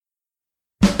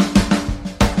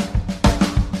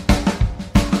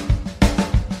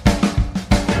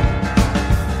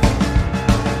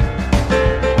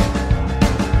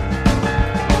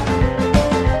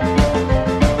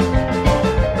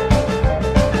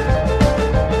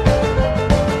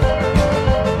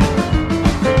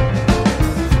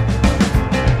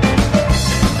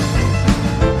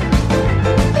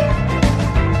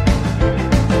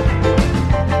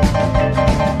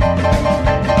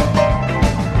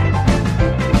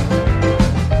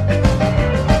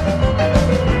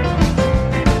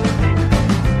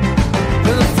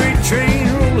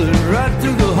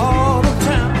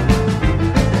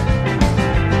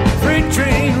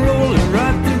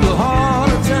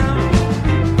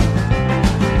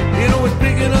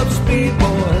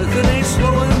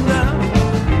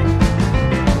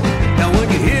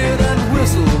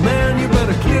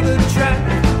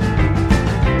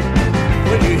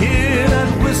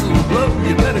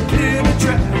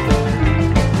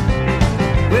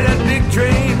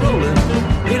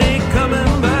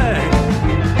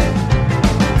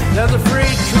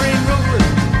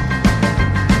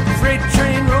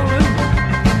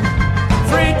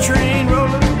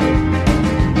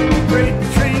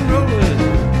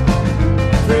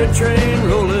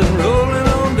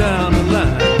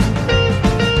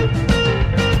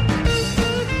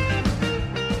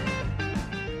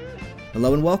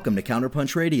welcome to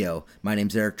Counterpunch Radio. My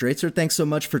name's Eric Draitser. Thanks so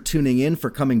much for tuning in, for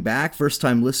coming back.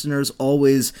 First-time listeners,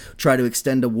 always try to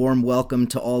extend a warm welcome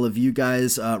to all of you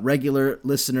guys. Regular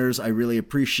listeners, I really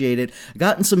appreciate it. I've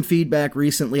gotten some feedback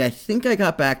recently. I think I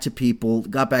got back to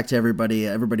everybody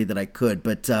that I could.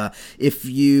 But if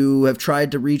you have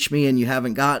tried to reach me and you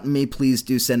haven't gotten me, please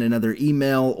do send another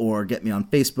email or get me on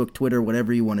Facebook, Twitter,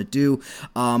 whatever you want to do.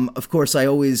 Of course, I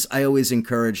always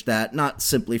encourage that, not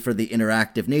simply for the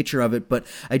interactive nature of it, but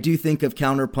I do think of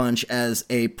Counterpunch as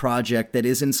a project that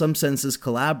is in some senses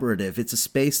collaborative. It's a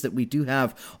space that we do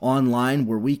have online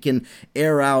where we can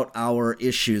air out our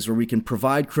issues, where we can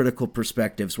provide critical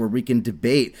perspectives, where we can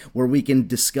debate, where we can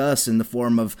discuss in the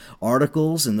form of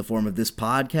articles, in the form of this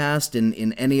podcast, and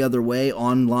in any other way,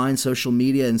 online, social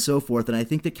media, and so forth. And I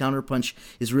think that Counterpunch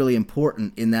is really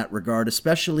important in that regard,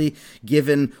 especially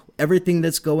given everything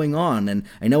that's going on. And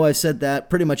I know I've said that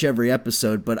pretty much every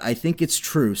episode, but I think it's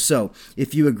true. So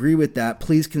if you agree with that,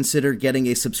 please consider getting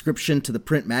a subscription to the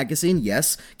print magazine.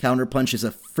 Yes, Counterpunch is a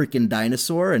freaking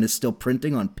dinosaur and is still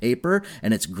printing on paper,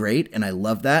 and it's great, and I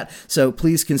love that. So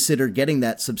please consider getting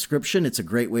that subscription. It's a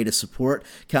great way to support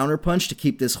Counterpunch, to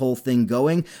keep this whole thing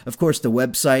going. Of course, the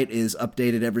website is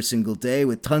updated every single day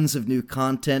with tons of new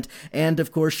content, and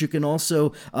of course, you can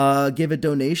also give a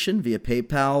donation via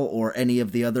PayPal or any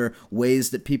of the other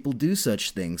ways that people do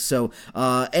such things. So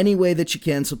any way that you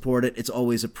can support it, it's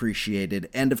always appreciated.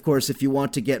 And of course, if you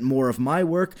want to get more of my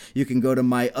work, you can go to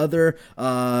my other,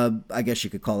 I guess you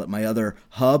could call it my other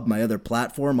hub, my other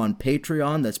platform on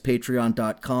Patreon. That's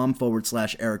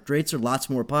patreon.com/Eric Draitser. Lots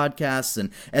more podcasts and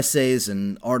essays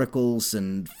and articles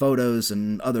and photos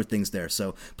and other things there.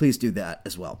 So please do that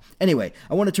as well. Anyway,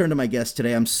 I want to turn to my guest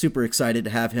today. I'm super excited to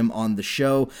have him on the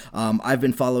show. I've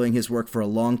been following his work for a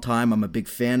long time. I'm a big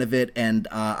fan of it, and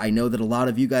I know that a lot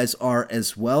of you guys are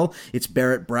as well. It's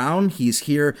Barrett Brown. He's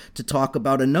here to talk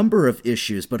about a number of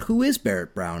issues, but who is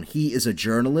Barrett Brown? He is a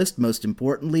journalist, most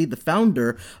importantly, the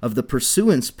founder of the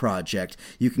Pursuance Project.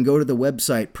 You can go to the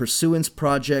website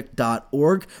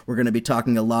pursuanceproject.org. We're going to be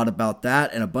talking a lot about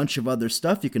that and a bunch of other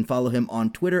stuff. You can follow him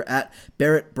on Twitter at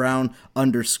BarrettBrown_.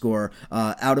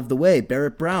 Out of the way,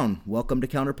 Barrett Brown, welcome to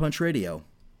Counterpunch Radio.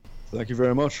 Thank you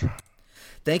very much.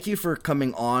 Thank you for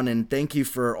coming on, and thank you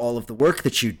for all of the work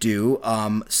that you do.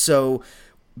 So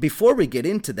before we get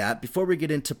into that, before we get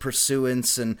into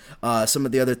Pursuance and some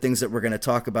of the other things that we're going to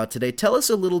talk about today, tell us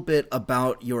a little bit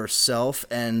about yourself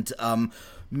and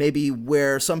maybe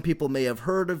where some people may have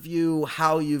heard of you,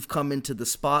 how you've come into the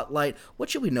spotlight. What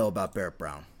should we know about Barrett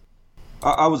Brown?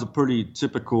 I was a pretty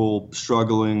typical,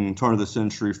 struggling,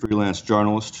 turn-of-the-century freelance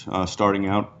journalist starting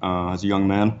out as a young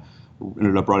man.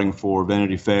 Ended up writing for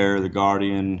Vanity Fair, The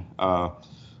Guardian, New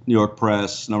York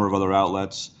Press, a number of other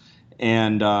outlets.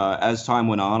 And as time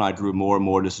went on, I grew more and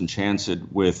more disenchanted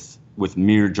with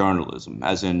mere journalism,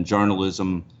 as in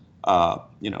journalism,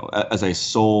 as a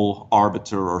sole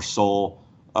arbiter or sole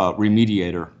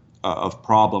remediator of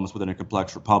problems within a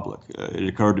complex republic. It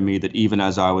occurred to me that even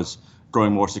as I was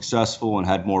growing more successful and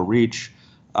had more reach,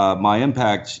 my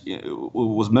impact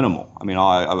was minimal. I mean,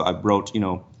 I wrote,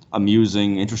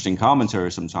 amusing, interesting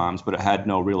commentary sometimes, but it had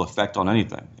no real effect on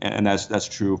anything. And that's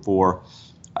true for,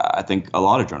 I think, a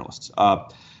lot of journalists.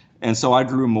 And so I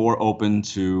grew more open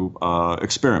to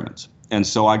experiment. And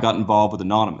so I got involved with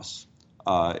Anonymous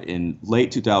in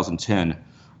late 2010,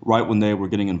 right when they were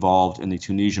getting involved in the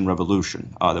Tunisian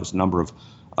revolution. There was a number of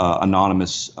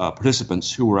anonymous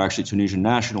participants who were actually Tunisian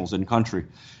nationals in country.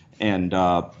 And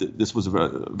this was a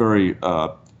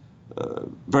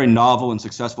very novel and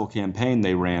successful campaign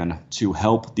they ran to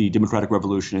help the democratic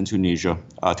revolution in Tunisia,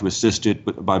 to assist it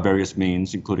by various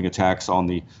means, including attacks on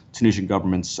the Tunisian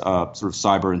government's sort of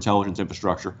cyber intelligence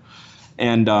infrastructure.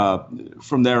 And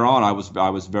from there on, I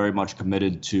was very much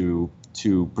committed to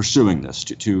pursuing this,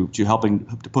 to helping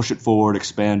to push it forward,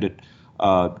 expand it,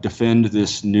 defend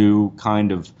this new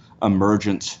kind of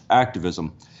emergent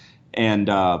activism. And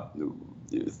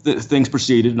things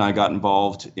proceeded, and I got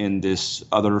involved in this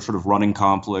other sort of running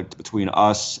conflict between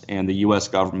us and the U.S.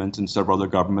 government and several other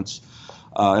governments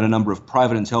and a number of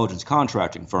private intelligence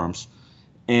contracting firms.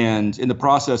 And in the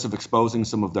process of exposing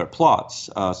some of their plots,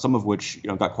 some of which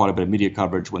got quite a bit of media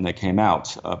coverage when they came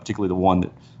out, particularly the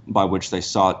one by which they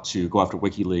sought to go after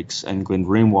WikiLeaks and Glenn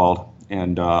Greenwald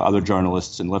and other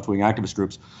journalists and left-wing activist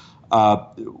groups,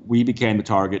 we became the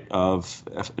target of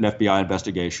an FBI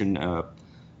investigation,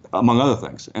 among other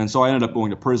things. And so I ended up going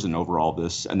to prison over all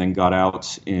this and then got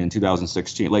out in late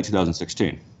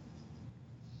 2016.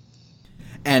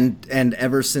 And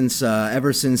ever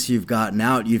since you've gotten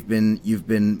out, you've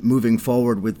been moving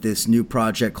forward with this new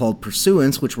project called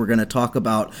Pursuance, which we're going to talk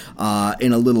about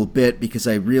in a little bit, because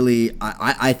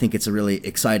I think it's a really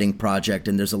exciting project,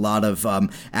 and there's a lot of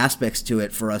aspects to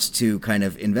it for us to kind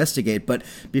of investigate. But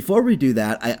before we do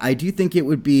that, I do think it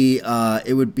would be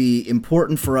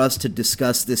important for us to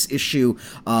discuss this issue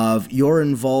of your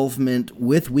involvement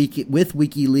with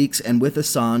WikiLeaks and with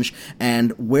Assange,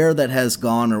 and where that has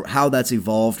gone, or how that's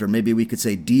evolved, or maybe we could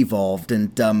say devolved.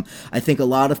 And I think a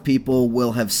lot of people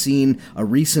will have seen a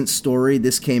recent story.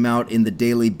 This came out in the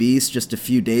Daily Beast just a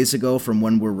few days ago from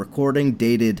when we're recording,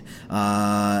 dated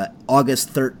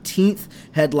August 13th.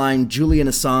 Headline: Julian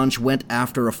Assange went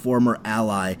after a former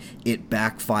ally. It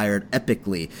backfired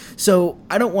epically. So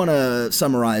I don't want to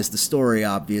summarize the story,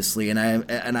 obviously, and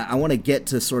I want to get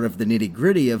to sort of the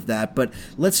nitty-gritty of that, but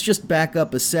let's just back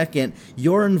up a second.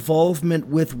 Your involvement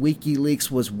with WikiLeaks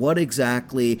was what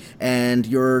exactly, and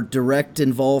your direct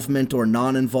involvement or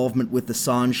non-involvement with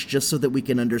Assange, just so that we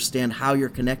can understand how you're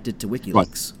connected to WikiLeaks.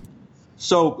 Right.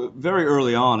 So very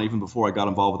early on, even before I got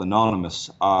involved with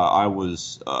Anonymous, I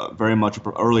was very much an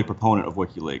early proponent of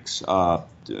WikiLeaks,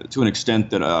 to an extent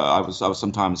that I was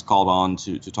sometimes called on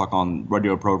to talk on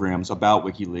radio programs about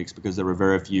WikiLeaks, because there were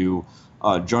very few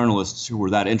journalists who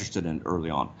were that interested in it early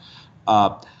on.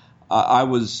 I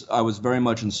was very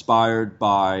much inspired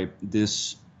by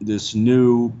this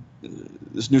new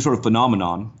sort of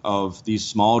phenomenon of these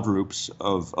small groups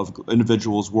of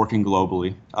individuals working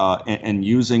globally and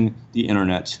using the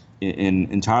internet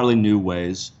in entirely new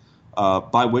ways,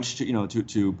 by which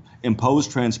to impose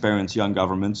transparency on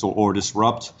governments or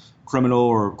disrupt criminal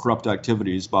or corrupt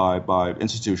activities by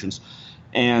institutions.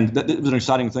 And that it was an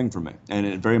exciting thing for me, and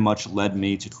it very much led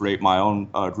me to create my own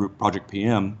group, Project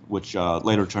PM, which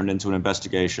later turned into an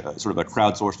investigation, sort of a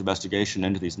crowdsourced investigation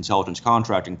into these intelligence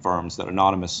contracting firms that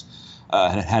Anonymous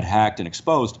had hacked and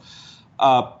exposed.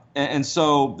 And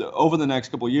so over the next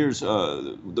couple of years,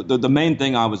 the main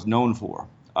thing I was known for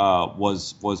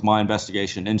was my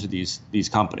investigation into these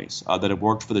companies that had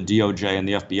worked for the DOJ and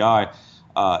the FBI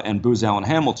and Booz Allen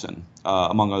Hamilton,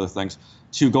 among other things,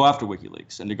 to go after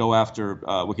WikiLeaks and to go after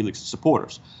WikiLeaks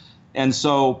supporters. And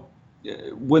so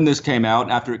when this came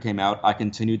out, after it came out, I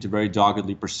continued to very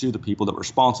doggedly pursue the people that were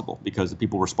responsible, because the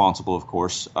people responsible, of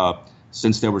course,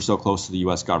 since they were so close to the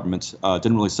U.S. government,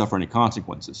 didn't really suffer any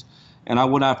consequences. And I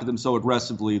went after them so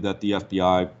aggressively that the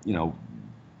FBI,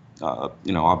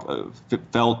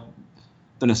 felt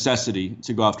the necessity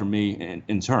to go after me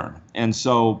in turn. And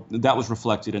so that was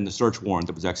reflected in the search warrant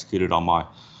that was executed on my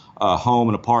home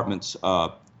and apartments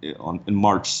in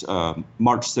March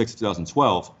 6,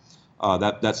 2012.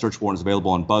 That search warrant is available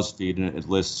on BuzzFeed, and it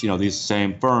lists these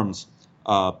same firms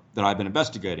that I've been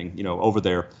investigating over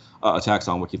their attacks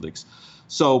on WikiLeaks.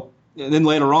 So and then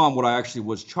later on, one of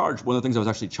the things I was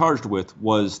actually charged with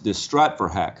was this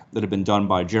Stratfor hack that had been done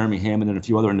by Jeremy Hammond and a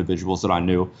few other individuals that I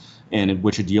knew, and in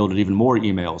which had yielded even more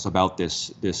emails about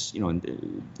this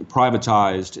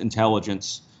privatized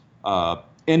intelligence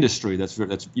industry that's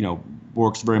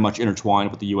works very much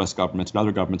intertwined with the U.S. government and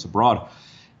other governments abroad.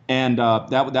 And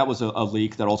that was a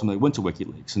leak that ultimately went to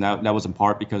WikiLeaks, and that was in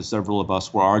part because several of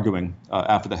us were arguing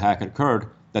after the hack had occurred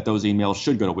that those emails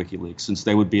should go to WikiLeaks, since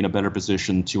they would be in a better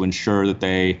position to ensure that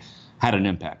they had an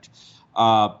impact.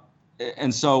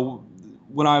 And so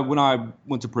when I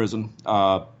went to prison,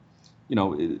 the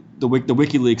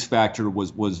WikiLeaks factor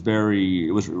was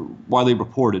widely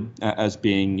reported as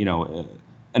being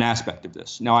an aspect of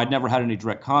this. Now, I'd never had any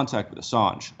direct contact with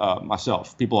Assange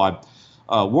myself. People I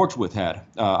worked with had.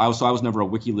 I was never a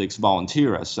WikiLeaks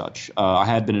volunteer as such. I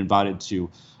had been invited to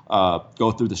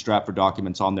go through the Stratfor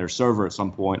documents on their server at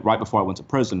some point right before I went to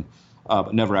prison,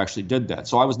 but never actually did that.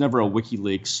 So I was never a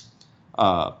WikiLeaks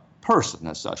person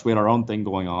as such. We had our own thing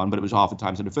going on, but it was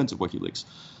oftentimes in defense of WikiLeaks.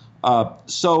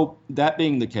 So that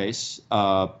being the case,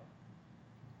 I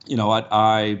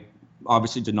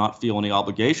obviously did not feel any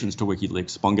obligations to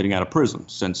WikiLeaks upon getting out of prison,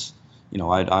 since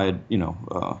I had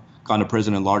gone to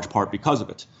prison in large part because of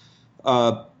it.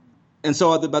 And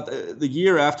so about the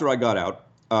year after I got out,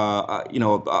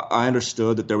 I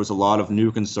understood that there was a lot of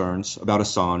new concerns about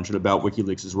Assange and about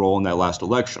WikiLeaks' role in that last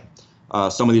election.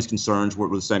 Some of these concerns were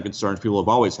the same concerns people have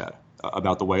always had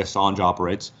about the way Assange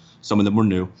operates. Some of them were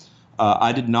new.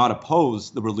 I did not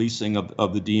oppose the releasing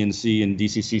of the DNC and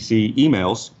DCCC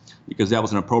emails, because that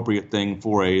was an appropriate thing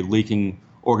for a leaking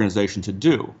organization to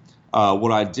do.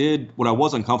 What I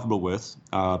was uncomfortable with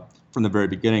from the very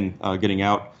beginning, getting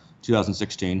out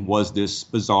 2016, was this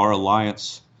bizarre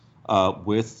alliance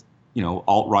with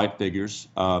alt-right figures.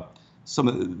 Some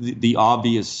of the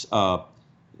obvious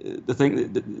the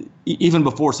thing, even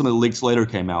before some of the leaks later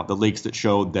came out, the leaks that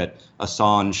showed that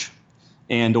Assange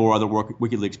and or other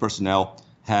WikiLeaks personnel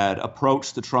had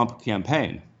approached the Trump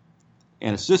campaign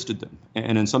and assisted them,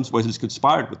 and in some ways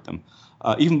conspired with them.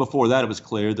 Even before that, it was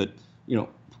clear that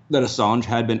that Assange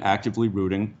had been actively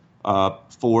rooting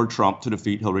for Trump to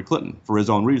defeat Hillary Clinton for his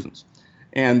own reasons,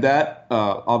 and that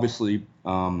obviously,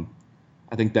 I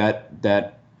think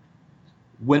that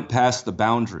went past the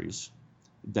boundaries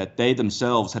that they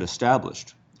themselves had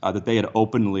established, that they had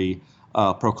openly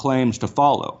proclaimed to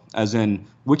follow, as in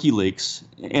WikiLeaks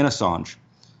and Assange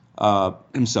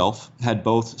himself had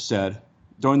both said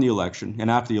during the election and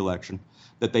after the election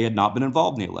that they had not been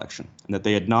involved in the election and that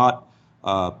they had not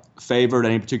favored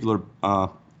any particular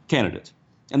candidate.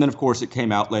 And then, of course, it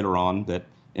came out later on that,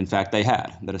 in fact, they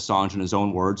had, that Assange, in his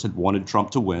own words, had wanted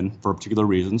Trump to win for particular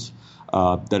reasons,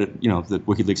 that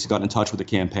WikiLeaks had gotten in touch with the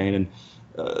campaign and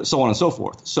so on and so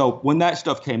forth. So when that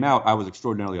stuff came out, I was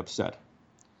extraordinarily upset.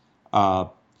 And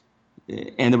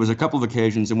there was a couple of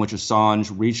occasions in which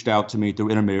Assange reached out to me through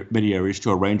intermediaries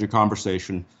to arrange a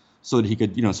conversation so that he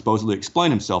could, supposedly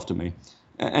explain himself to me,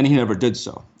 and he never did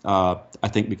so. I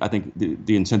think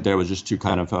the intent there was just to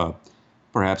kind of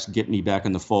perhaps get me back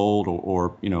in the fold,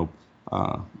 or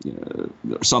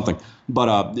something.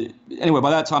 But anyway, by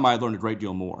that time I had learned a great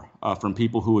deal more from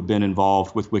people who had been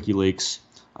involved with WikiLeaks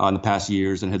in the past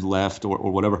years and had left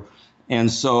or whatever. And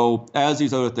so as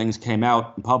these other things came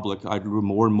out in public, I grew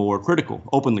more and more critical,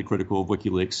 openly critical of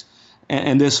WikiLeaks.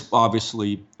 And this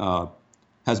obviously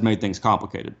has made things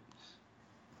complicated.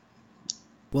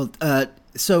 Well,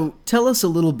 so tell us a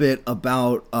little bit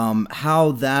about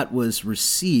how that was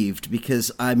received,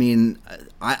 because, I mean,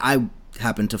 I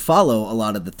happen to follow a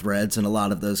lot of the threads and a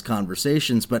lot of those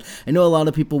conversations, but I know a lot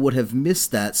of people would have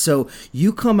missed that. So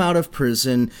you come out of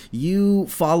prison, you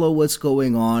follow what's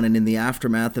going on and in the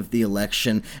aftermath of the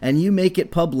election, and you make it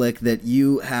public that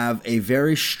you have a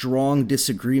very strong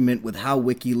disagreement with how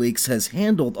WikiLeaks has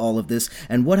handled all of this.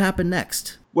 And what happened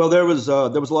next? Well, there was a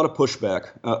lot of pushback.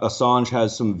 Assange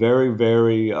has some very,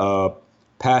 very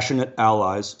passionate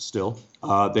allies still.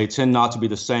 They tend not to be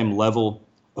the same level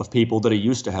of people that he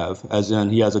used to have, as in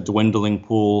he has a dwindling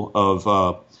pool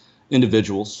of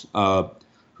individuals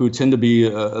who tend to be,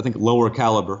 I think, lower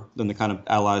caliber than the kind of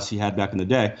allies he had back in the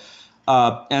day.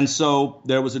 And so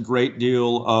there was a great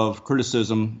deal of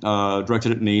criticism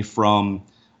directed at me from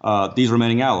these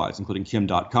remaining allies, including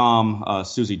Kim.com,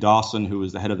 Susie Dawson, who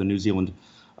was the head of the New Zealand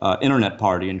Internet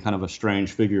Party and kind of a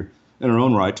strange figure in her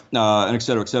own right, and et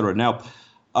cetera, et cetera. Now,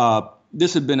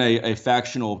 this had been a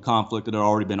factional conflict that had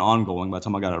already been ongoing by the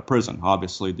time I got out of prison.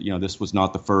 Obviously, this was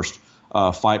not the first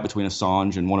fight between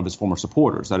Assange and one of his former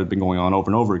supporters. That had been going on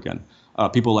over and over again.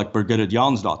 People like Birgitte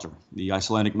Jonsdottir, the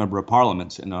Icelandic member of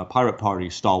parliament and a Pirate Party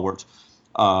stalwart,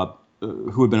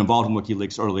 who had been involved in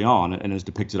WikiLeaks early on and is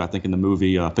depicted, I think, in the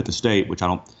movie Fifth Estate, which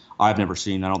I've never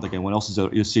seen. I don't think anyone else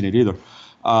has seen it either.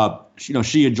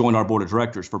 She had joined our board of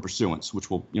directors for pursuance, which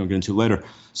we'll get into later.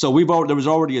 So there was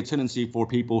already a tendency for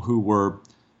people who were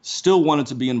still wanted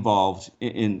to be involved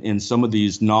in some of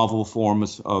these novel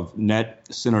forms of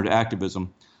net-centered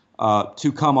activism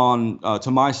to come on to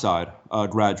my side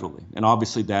gradually. And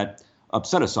obviously that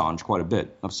upset Assange quite a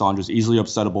bit. Assange is easily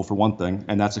upsettable for one thing,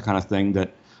 and that's the kind of thing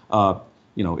that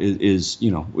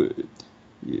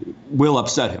will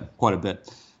upset him quite a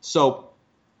bit. So.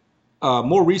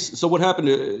 More recent. So what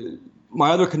happened?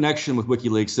 My other connection with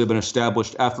WikiLeaks that had been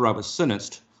established after I was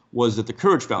sentenced was that the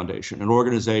Courage Foundation, an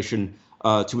organization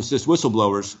to assist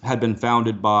whistleblowers, had been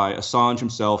founded by Assange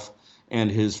himself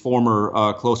and his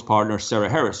former close partner Sarah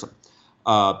Harrison.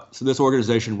 So this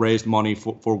organization raised money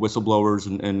for whistleblowers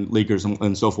and leakers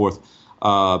and so forth.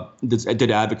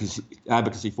 Did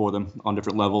advocacy for them on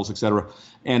different levels, et cetera.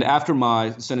 And after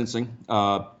my sentencing,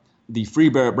 the Free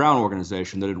Barrett Brown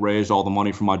organization that had raised all the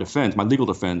money for my defense, my legal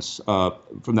defense,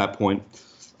 from that point,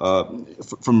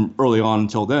 from early on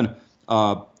until then,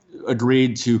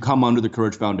 agreed to come under the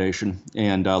Courage Foundation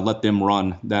and let them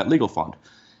run that legal fund.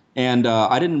 And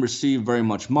I didn't receive very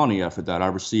much money after that. I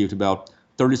received about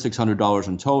 $3,600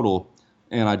 in total.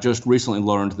 And I just recently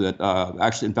learned that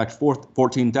actually, in fact,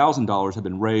 $14,000 had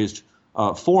been raised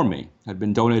for me, had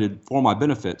been donated for my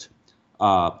benefit.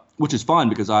 Which is fine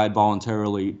because I had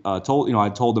voluntarily I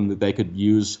told them that they could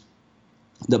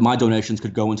that my donations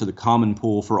could go into the common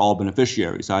pool for all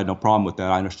beneficiaries. I had no problem with that.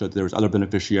 I understood that there was other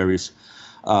beneficiaries,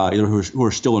 either who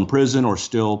are still in prison or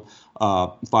still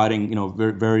fighting,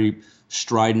 very, very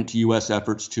strident U.S.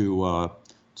 efforts to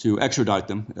extradite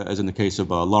them, as in the case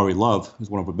of Laurie Love, who's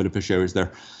one of the beneficiaries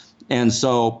there. And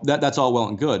so that's all well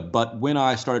and good. But when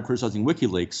I started criticizing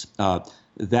WikiLeaks,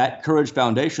 that Courage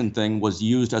Foundation thing was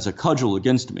used as a cudgel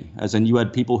against me, as in you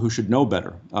had people who should know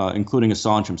better, including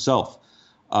Assange himself,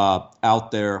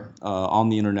 out there on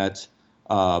the internet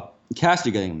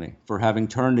castigating me for having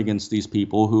turned against these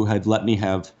people who had let me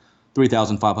have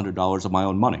 $3,500 of my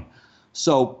own money.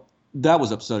 So that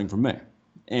was upsetting for me.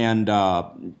 And,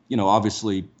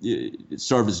 obviously it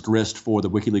served as grist for the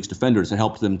WikiLeaks defenders. It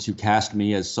helped them to cast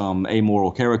me as some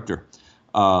amoral character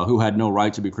who had no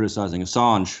right to be criticizing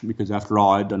Assange, because after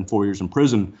all, I'd done 4 years in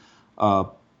prison,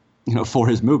 for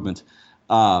his movement.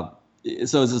 So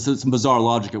it's some bizarre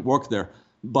logic at work there.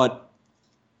 But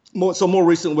more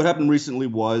recently, what happened recently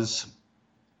was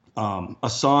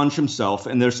Assange himself,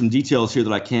 and there's some details here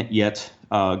that I can't yet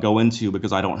go into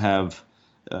because I don't have,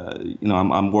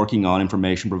 I'm working on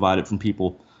information provided from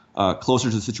people closer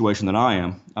to the situation than I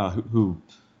am, who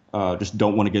just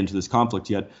don't want to get into this conflict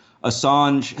yet.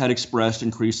 Assange had expressed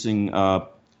increasing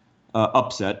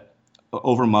upset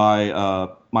over my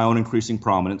own increasing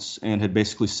prominence, and had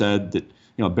basically said that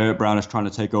Barrett Brown is trying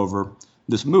to take over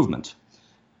this movement,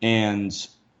 and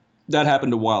that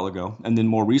happened a while ago. And then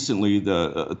more recently,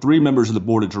 the three members of the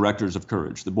board of directors of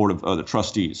Courage, the board of the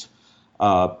trustees,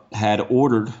 had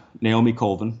ordered Naomi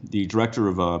Colvin, the director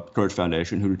of Courage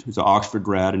Foundation, who's an Oxford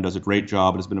grad and does a great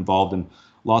job and has been involved in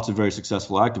lots of very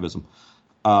successful activism.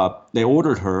 They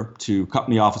ordered her to cut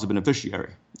me off as a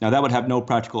beneficiary. Now, that would have no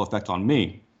practical effect on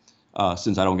me,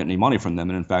 since I don't get any money from them,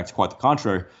 and in fact, quite the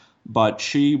contrary. But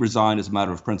she resigned as a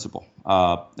matter of principle.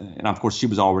 And of course, she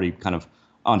was already kind of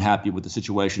unhappy with the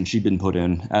situation she'd been put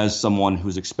in as someone who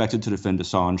was expected to defend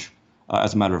Assange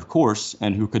as a matter of course,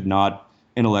 and who could not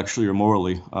intellectually or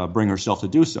morally bring herself to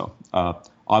do so.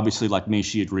 Obviously, like me,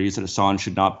 she agrees that Assange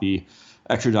should not be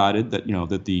extradited,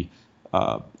 that the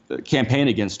campaign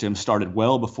against him started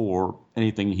well before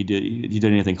anything he did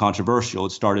anything controversial.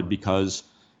 It started because,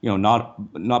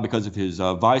 not because of his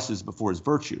vices, but for his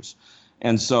virtues.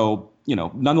 And so,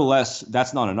 nonetheless,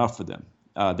 that's not enough for them.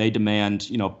 They demand,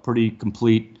 pretty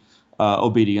complete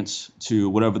obedience to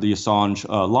whatever the Assange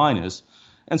line is.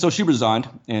 And so she resigned,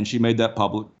 and she made that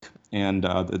public, and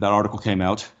that article came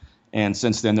out. And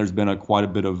since then, there's been quite a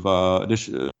bit of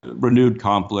renewed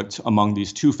conflict among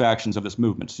these two factions of this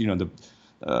movement.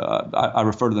 I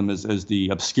refer to them as the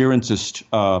obscurantist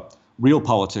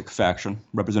realpolitik faction,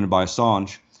 represented by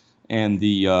Assange, and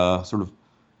the sort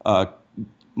of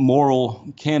moral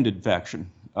candid faction,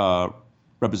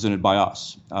 represented by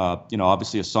us.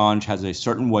 Obviously, Assange has a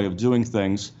certain way of doing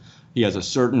things. He has a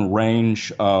certain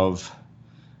range of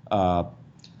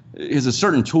is a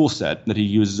certain tool set that he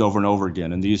uses over and over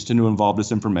again, and these tend to involve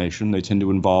disinformation. They tend to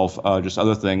involve just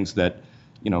other things that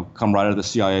come right out of the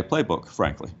CIA playbook,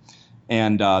 frankly,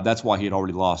 and that's why he had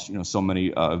already lost so many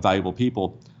valuable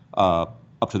people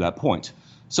up to that point.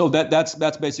 So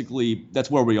that's basically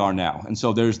where we are now, and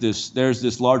so there's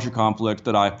this larger conflict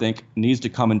that I think needs to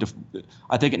come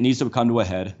to a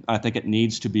head. I think it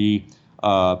needs to be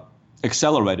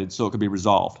accelerated so it can be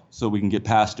resolved, so we can get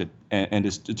past it and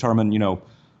just determine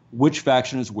which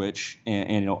faction is which,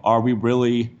 and are we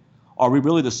really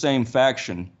the same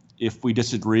faction if we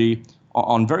disagree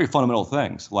on very fundamental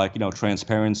things like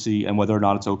transparency and whether or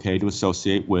not it's okay to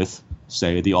associate with,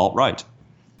 say, the alt-right.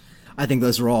 I think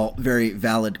those are all very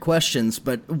valid questions,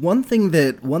 but one thing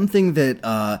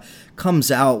that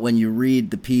comes out when you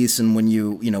read the piece and when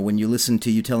you listen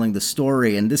to you telling the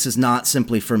story, and this is not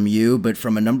simply from you, but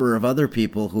from a number of other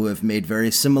people who have made very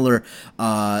similar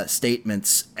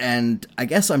statements, and I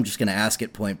guess I'm just going to ask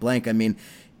it point blank. I mean,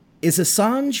 is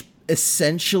Assange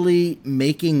essentially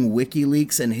making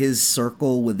WikiLeaks and his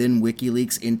circle within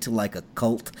WikiLeaks into like a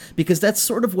cult? Because that's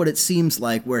sort of what it seems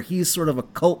like, where he's sort of a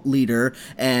cult leader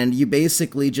and you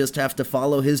basically just have to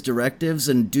follow his directives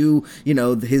and do,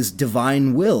 his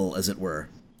divine will, as it were.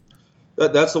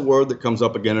 That's the word that comes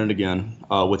up again and again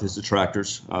with his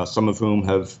detractors, some of whom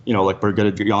have, like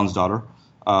Birgitte Jonsdottir,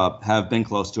 have been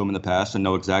close to him in the past and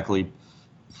know exactly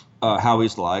how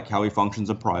he's like, how he functions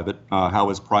in private, how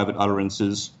his private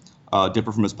utterances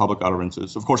differ from his public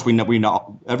utterances. Of course, we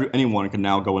know anyone can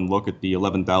now go and look at the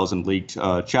 11,000 leaked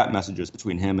chat messages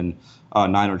between him and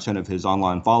 9 or 10 of his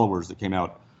online followers that came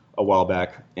out a while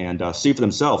back, and see for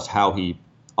themselves how he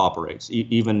operates,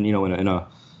 even in an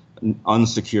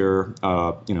unsecure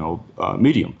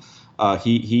medium.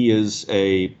 He is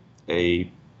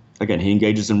again, he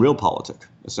engages in realpolitik.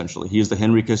 Essentially, he is the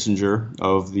Henry Kissinger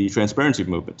of the transparency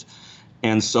movement,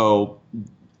 and so.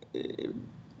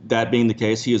 That being the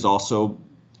case, he is also,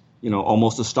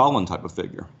 almost a Stalin type of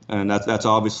figure, and that's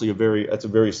obviously a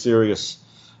very serious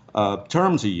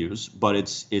term to use, but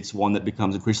it's one that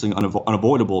becomes increasingly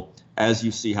unavoidable as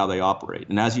you see how they operate,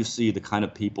 and as you see the kind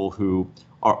of people who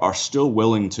are still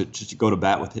willing to go to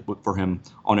bat for him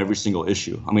on every single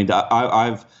issue. I mean,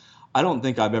 I don't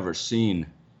think I've ever seen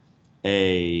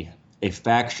a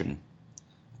faction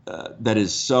that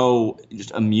is so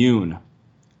just immune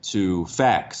to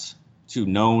facts, to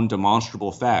known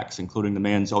demonstrable facts, including the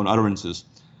man's own utterances,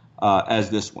 as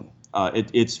this one.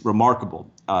 It's remarkable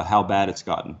how bad it's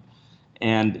gotten.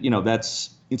 And,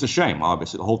 it's a shame,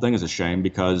 obviously. The whole thing is a shame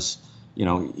because,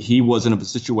 he was in a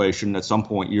situation at some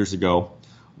point years ago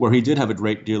where he did have a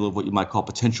great deal of what you might call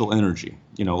potential energy,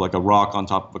 like a rock on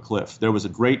top of a cliff. There was a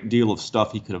great deal of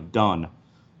stuff he could have done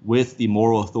with the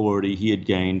moral authority he had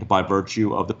gained by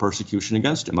virtue of the persecution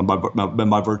against him and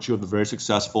by virtue of the very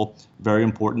successful, very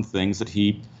important things that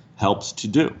he helps to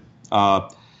do.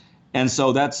 And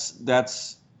so that's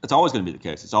always going to be the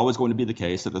case. It's always going to be the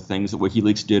case that the things that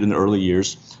WikiLeaks did in the early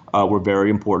years were very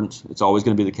important. It's always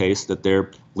going to be the case that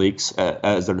their leaks,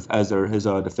 as his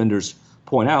defenders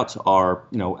point out, are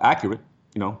accurate.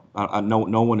 No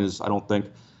one is, I don't think,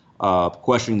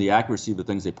 questioning the accuracy of the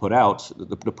things they put out.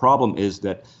 The problem is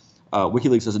that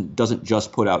WikiLeaks doesn't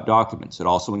just put out documents. It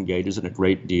also engages in a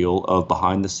great deal of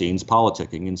behind-the-scenes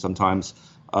politicking and sometimes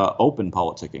open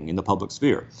politicking in the public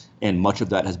sphere. And much of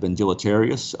that has been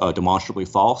deleterious, demonstrably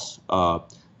false.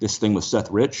 This thing with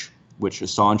Seth Rich, which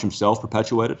Assange himself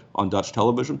perpetuated on Dutch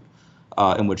television,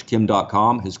 in which Kim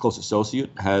Dotcom, his close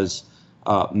associate, has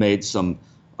made some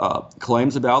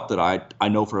claims about that I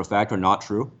know for a fact are not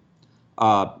true.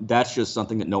 That's just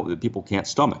something that people can't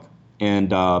stomach. And,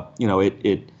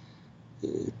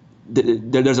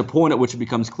 there's a point at which it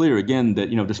becomes clear again that,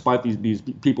 despite these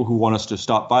people who want us to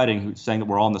stop fighting, saying that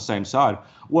we're all on the same side,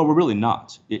 well, we're really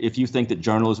not. If you think that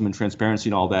journalism and transparency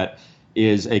and all that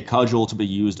is a cudgel to be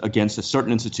used against a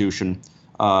certain institution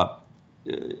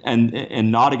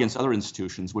and not against other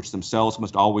institutions, which themselves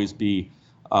must always be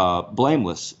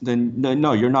blameless, then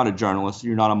no, you're not a journalist.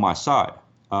 You're not on my side.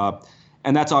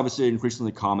 And that's obviously an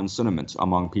increasingly common sentiment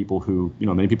among people who,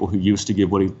 many people who used to give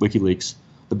WikiLeaks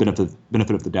the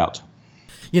benefit of the doubt.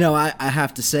 I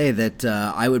have to say that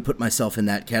I would put myself in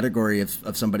that category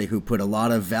of somebody who put a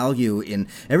lot of value in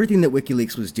everything that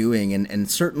WikiLeaks was doing, and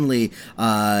certainly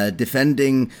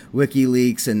defending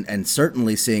WikiLeaks and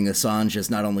certainly seeing Assange as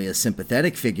not only a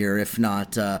sympathetic figure, if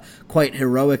not quite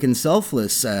heroic and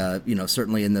selfless,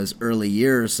 certainly in those early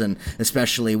years, and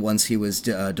especially once he was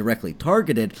directly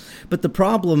targeted. But the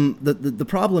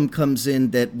problem comes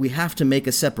in that we have to make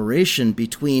a separation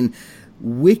between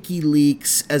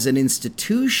WikiLeaks as an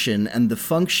institution and the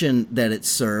function that it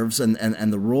serves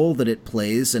and the role that it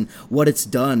plays and what it's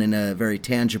done in a very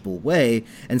tangible way,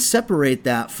 and separate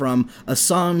that from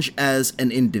Assange as an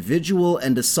individual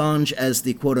and Assange as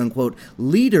the quote-unquote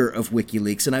leader of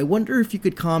WikiLeaks. And I wonder if you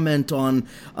could comment on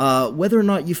whether or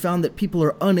not you found that people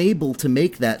are unable to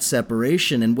make that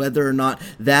separation and whether or not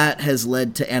that has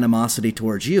led to animosity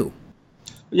towards you.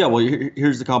 Yeah, well,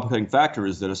 here's the complicating factor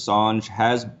is that Assange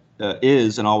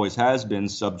is and always has been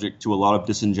subject to a lot of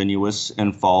disingenuous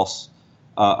and false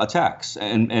attacks,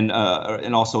 and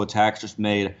also attacks just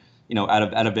made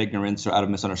out of ignorance or out of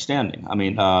misunderstanding. I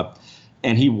mean,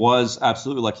 and he was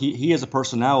absolutely he as a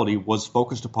personality was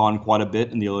focused upon quite a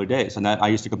bit in the early days, and that I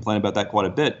used to complain about that quite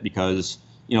a bit because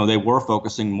they were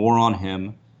focusing more on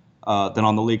him than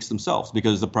on the leaks themselves,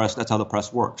 because that's how the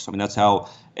press works. I mean, that's how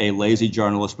a lazy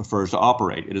journalist prefers to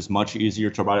operate. It is much easier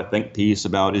to write a think piece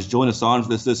about is Julian Assange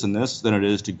this, and this than it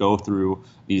is to go through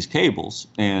these cables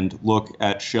and look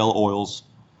at Shell Oil's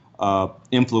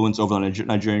influence over the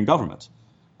Nigerian government.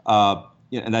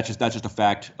 And that's just a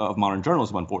fact of modern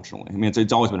journalism, unfortunately. I mean,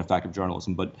 it's always been a fact of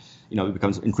journalism, but it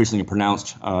becomes increasingly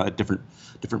pronounced at different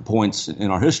points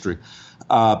in our history.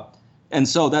 And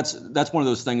so that's one of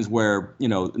those things where,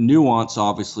 nuance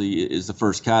obviously is the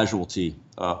first casualty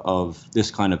of this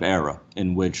kind of era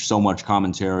in which so much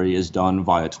commentary is done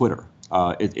via Twitter.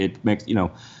 It makes,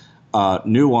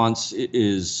 nuance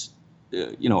is,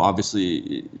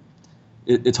 obviously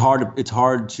it's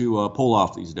hard to pull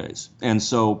off these days. And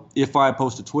so if I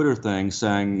post a Twitter thing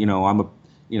saying,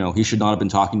 he should not have been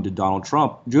talking to Donald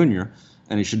Trump Jr.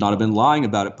 and he should not have been lying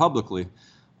about it publicly,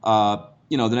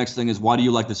 the next thing is, why do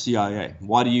you like the CIA?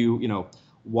 Why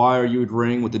are you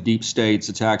agreeing with the deep state's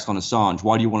attacks on Assange?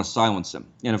 Why do you want to silence him?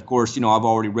 And of course, I've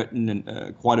already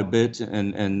written quite a bit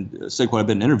and said quite a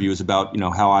bit in interviews about,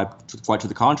 how I quite to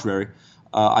the contrary.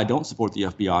 I don't support the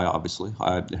FBI, obviously.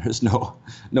 There's no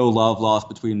love lost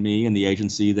between me and the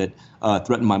agency that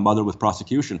threatened my mother with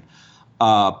prosecution.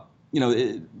 But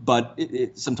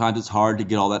sometimes it's hard to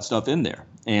get all that stuff in there.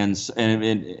 And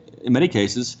in many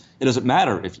cases, it doesn't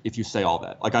matter if you say all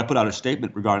that. Like I put out a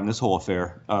statement regarding this whole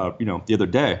affair, the other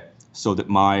day, so that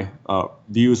my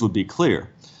views would be clear.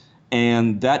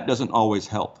 And that doesn't always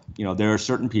help. There are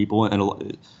certain people,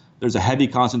 and there's a heavy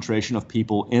concentration of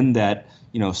people in that,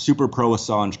 super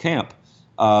pro-Assange camp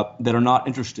that are not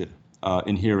interested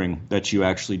in hearing that you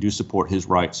actually do support his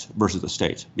rights versus the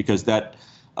state, because that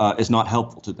is not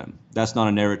helpful to them. That's not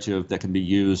a narrative that can be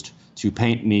used to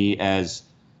paint me as,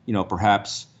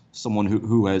 perhaps someone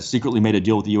who has secretly made a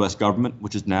deal with the U.S. government,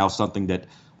 which is now something that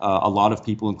a lot of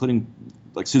people, including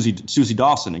like Susie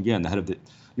Dawson, again, the head of the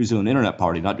New Zealand Internet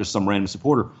Party, not just some random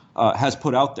supporter, has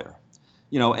put out there.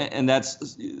 And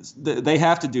that's, they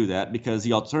have to do that because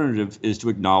the alternative is to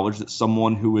acknowledge that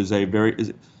someone who is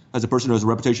as a person who has a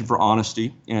reputation for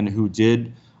honesty and who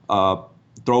did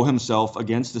throw himself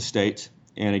against the state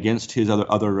and against his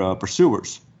other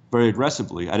pursuers very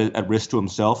aggressively at risk to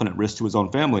himself and at risk to his own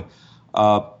family,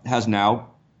 has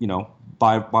now,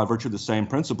 by virtue of the same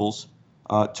principles,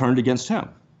 turned against him.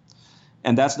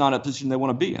 And that's not a position they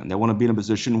want to be in. They want to be in a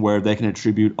position where they can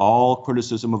attribute all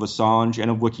criticism of Assange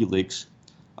and of WikiLeaks,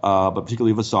 but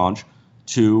particularly of Assange,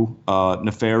 to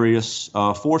nefarious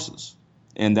forces.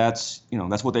 And that's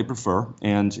what they prefer.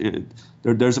 And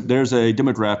there's a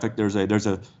demographic, there's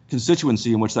a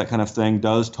constituency in which that kind of thing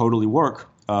does totally work.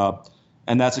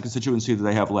 And that's a constituency that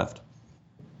they have left.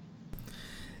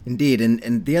 Indeed,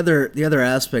 and the other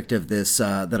aspect of this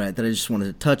that I just wanted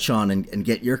to touch on and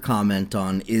get your comment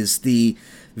on is the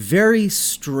very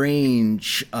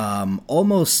strange,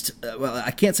 almost, well,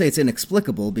 I can't say it's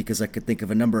inexplicable because I could think of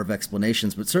a number of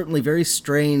explanations, but certainly very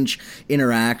strange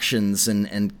interactions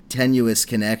and tenuous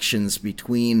connections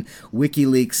between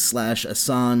WikiLeaks /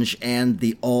 Assange and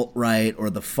the alt-right or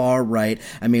the far right.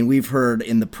 I mean, we've heard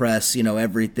in the press,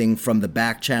 everything from the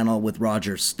back channel with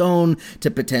Roger Stone to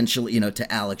potentially,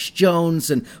 to Alex Jones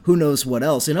and who knows what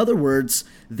else. In other words,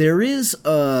 there is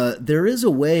a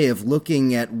way of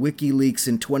looking at WikiLeaks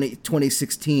in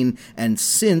 2016 and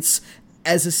since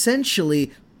as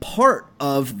essentially part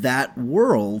of that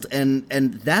world, and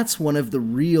that's one of the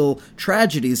real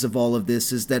tragedies of all of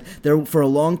this, is that there for a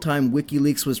long time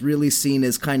WikiLeaks was really seen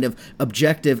as kind of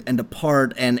objective and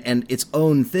apart and its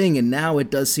own thing, and now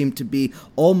it does seem to be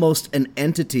almost an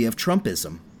entity of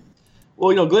Trumpism.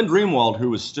 Well, Glenn Greenwald,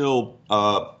 who is still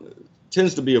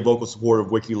tends to be a vocal supporter of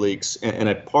WikiLeaks and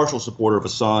a partial supporter of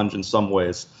Assange in some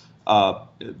ways,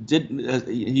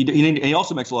 he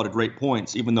also makes a lot of great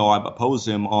points, even though I oppose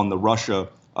him on the Russia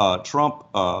Trump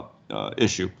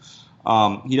issue.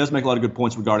 He does make a lot of good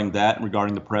points regarding that and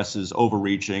regarding the press's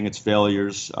overreaching, its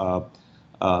failures,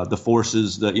 the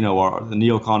forces that, are the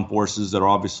neocon forces that are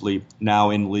obviously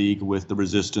now in league with the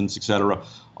resistance, et cetera.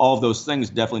 All of those things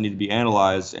definitely need to be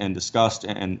analyzed and discussed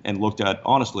and looked at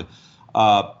honestly.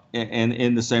 And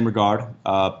in the same regard,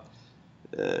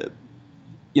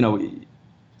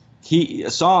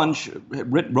 Assange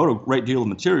wrote a great deal of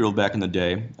material back in the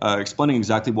day, explaining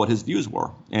exactly what his views were,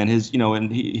 and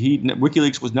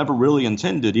WikiLeaks was never really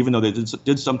intended, even though they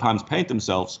did sometimes paint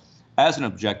themselves as an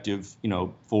objective,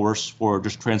 force for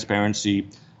just transparency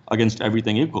against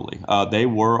everything equally. They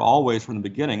were always from the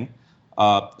beginning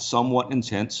somewhat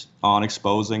intent on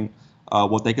exposing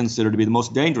what they consider to be the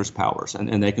most dangerous powers,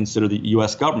 and they consider the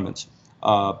U.S. government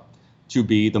to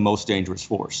be the most dangerous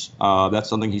force. That's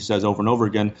something he says over and over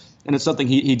again, and it's something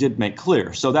he did make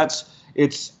clear. So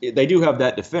they do have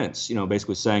that defense,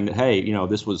 basically saying that, hey,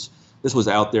 this was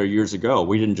out there years ago.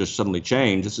 We didn't just suddenly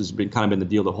change. This has been the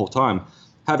deal the whole time.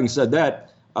 Having said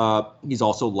that, he's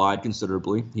also lied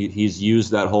considerably. He's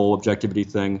used that whole objectivity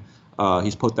thing.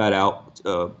 He's put that out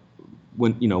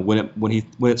when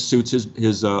it suits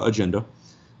his agenda,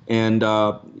 and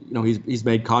he's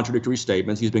made contradictory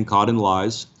statements. He's been caught in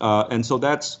lies, and so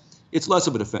it's less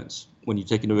of a defense when you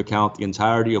take into account the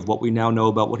entirety of what we now know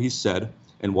about what he's said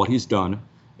and what he's done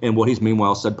and what he's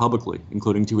meanwhile said publicly,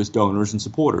 including to his donors and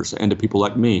supporters and to people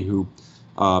like me who,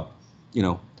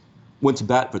 went to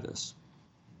bat for this.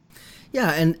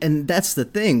 Yeah, and that's the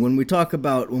thing. When we talk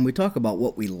about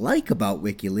what we like about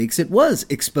WikiLeaks, it was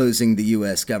exposing the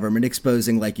U.S. government,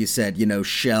 exposing, like you said,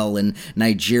 Shell in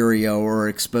Nigeria, or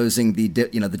exposing the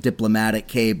diplomatic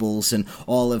cables and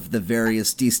all of the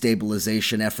various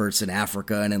destabilization efforts in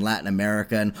Africa and in Latin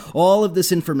America, and all of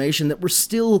this information that we're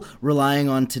still relying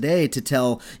on today to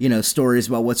tell stories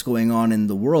about what's going on in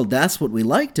the world. That's what we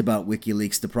liked about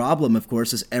WikiLeaks. The problem, of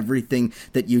course, is everything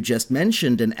that you just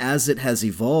mentioned, and as it has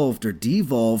evolved or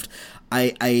devolved,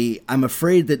 I'm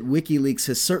afraid that WikiLeaks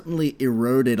has certainly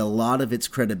eroded a lot of its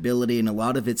credibility and a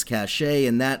lot of its cachet,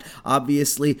 and that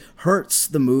obviously hurts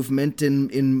the movement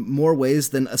in more ways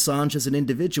than Assange as an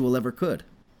individual ever could.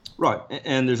 Right,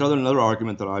 and there's another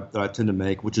argument that I tend to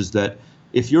make, which is that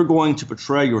if you're going to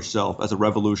portray yourself as a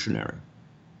revolutionary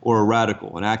or a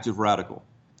radical, an active radical,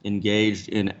 engaged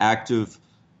in active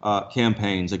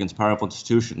campaigns against powerful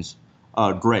institutions,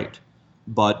 great.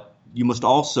 But you must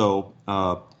also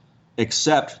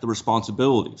accept the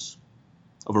responsibilities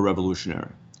of a revolutionary.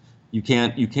 You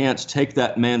can't take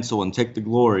that mantle and take the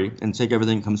glory and take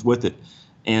everything that comes with it,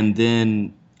 and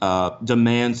then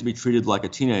demand to be treated like a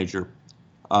teenager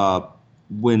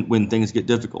when things get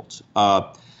difficult.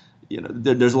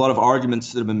 There's a lot of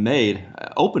arguments that have been made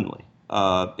openly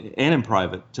and in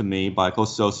private to me by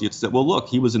close associates that, well, look,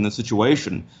 he was in this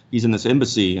situation, he's in this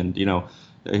embassy, and he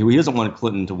doesn't want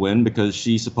Clinton to win because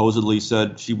she supposedly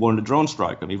said she wanted to drone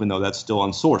strike him, even though that's still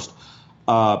unsourced.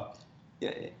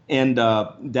 And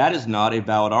that is not a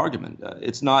valid argument.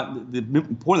 It's not. The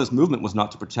point of this movement was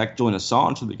not to protect Julian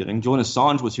Assange from the beginning. Julian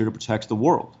Assange was here to protect the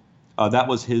world. That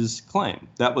was his claim.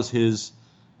 That was his.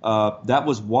 That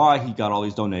was why he got all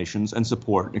these donations and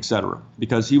support, et cetera,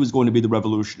 because he was going to be the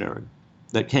revolutionary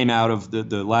that came out of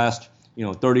the last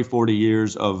 30, 40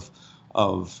 years of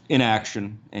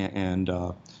inaction and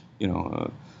going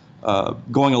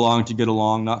along to get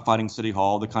along, not fighting City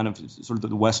Hall, the kind of sort of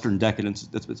the Western decadence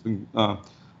that's been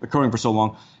occurring for so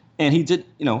long. And he did,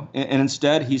 and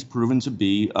instead he's proven to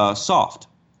be soft.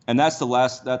 And that's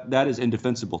that is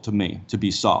indefensible to me, to be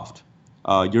soft.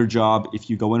 Your job, if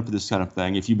you go in for this kind of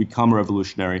thing, if you become a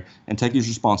revolutionary and take these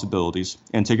responsibilities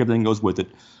and take everything that goes with it,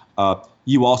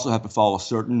 you also have to follow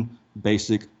certain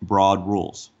basic, broad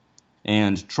rules.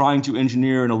 And trying to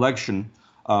engineer an election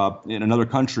in another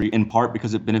country, in part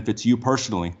because it benefits you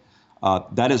personally,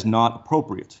 that is not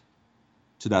appropriate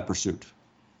to that pursuit.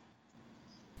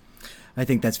 I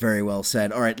think that's very well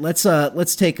said. All right, let's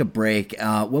take a break.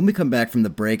 When we come back from the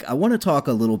break, I want to talk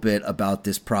a little bit about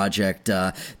this project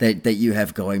that you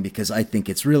have going, because I think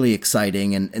it's really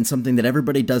exciting and something that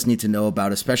everybody does need to know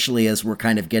about, especially as we're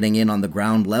kind of getting in on the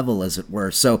ground level, as it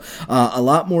were. So a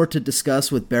lot more to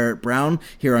discuss with Barrett Brown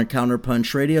here on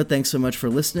Counterpunch Radio. Thanks so much for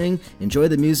listening. Enjoy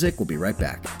the music. We'll be right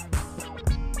back.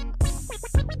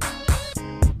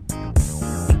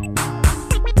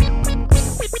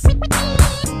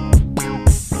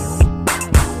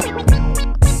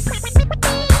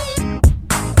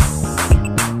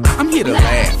 To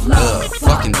laugh, love,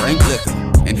 fucking drink liquor,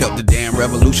 and help the damn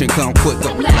revolution come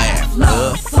quicker. Laugh,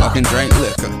 love, fucking drink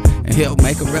liquor, and help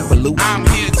make a revolution. I'm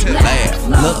here to laugh,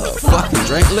 love, fucking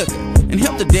drink liquor, and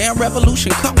help the damn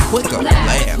revolution come quicker.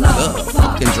 Laugh, love,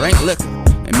 fucking drink liquor,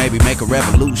 and maybe make a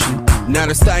revolution. Now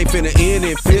this thing finna end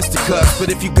in fisticuffs, but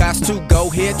if you got to, go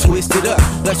ahead, twist it up.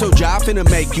 That's your job finna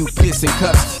make you piss and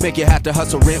cuffs, make you have to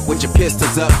hustle rent with your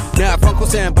pistols up. Now if Uncle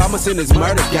Sam Bama's in his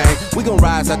murder gang, we gon'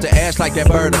 rise out the ash like that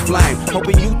bird of flame,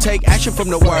 hoping you take action from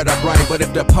the word I bring. But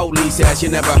if the police ask, you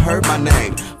never heard my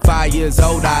name. 5 years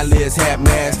old, eyelids half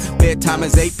mask, bedtime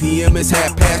is 8 p.m., it's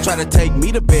half past. Try to take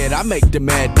me to bed, I make the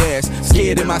mad dash.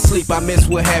 Scared in my sleep, I miss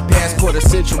what had passed. Quarter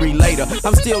century later,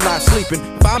 I'm still not sleeping.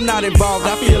 If I'm not involved,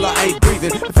 I feel I ain't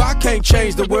breathing. If I can't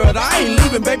change the world, I ain't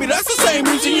leaving, baby. That's the same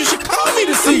reason you should call me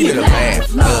this evening.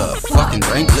 Laugh, love, fucking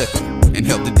drink liquor, and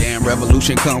help the damn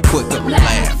revolution come quicker.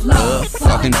 Laugh, love,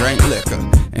 fucking drink liquor,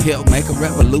 and help make a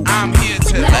revolution. I'm here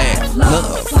to laugh,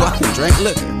 love, fucking drink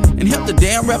liquor, and help the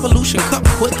damn revolution come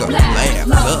quicker. Laugh,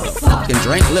 love, fucking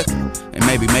drink liquor, and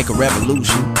maybe make a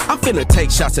revolution. I'm finna take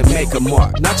shots and make a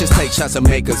mark, not just take shots and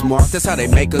make us mark. That's how they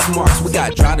make us marks. We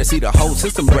got dry to see the whole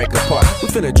system break apart. We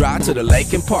finna drive to the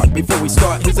lake and park. Before we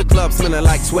start, here's a club smelling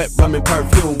like sweat, rum and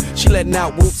perfume. She letting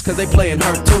out whoops cause they playing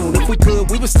her tune. If we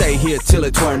could, we would stay here till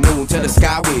it turn noon. Tell the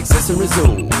sky we exist and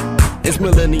resume. It's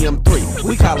Millennium 3,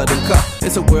 we call it a cup.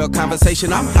 It's a world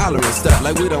conversation, I'm hollering stuff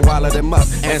like we done wallow them up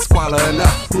and squalor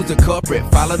enough. Who's the culprit?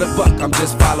 Follow the buck, I'm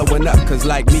just following up. Cause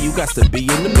like me, you got to be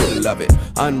in the middle of it,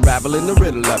 unraveling the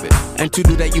riddle of it. And to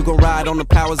do that, you gon' ride on the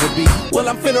powers of be. Well,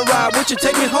 I'm finna ride with you,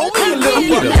 take me home in a little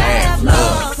bit. Laugh,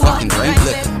 love, fucking drink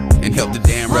liquor, and help the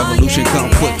damn revolution come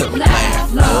quicker.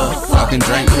 Laugh, love, fucking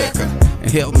drink liquor,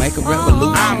 and help make a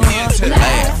revolution. I'm here to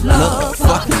laugh, love,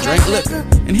 fucking drink liquor,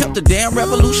 and help the damn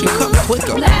revolution come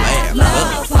quicker. Laugh,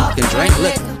 love, fucking drink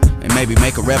liquor, and maybe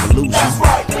make a revolution. That's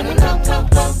right.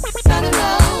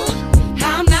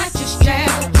 I'm not just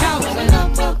Jared Jones.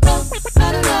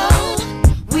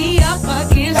 We up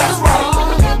against the wall.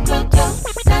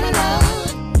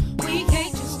 We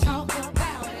can't just talk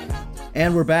about it.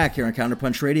 And we're we're back here on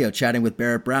Counterpunch Radio, chatting with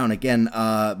Barrett Brown. Again,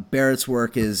 Barrett's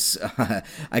work is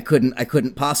I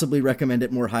couldn't possibly recommend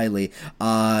it more highly.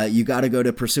 You got to go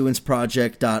to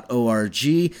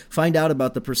pursuanceproject.org, find out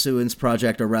about the Pursuance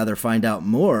Project, or rather find out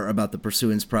more about the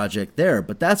Pursuance Project there.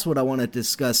 But that's what I want to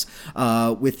discuss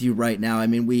with you right now. I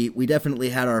mean, we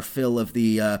definitely had our fill of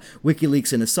the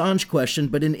WikiLeaks and Assange question,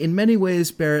 but in many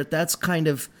ways, Barrett, that's kind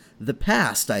of the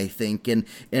past, I think, and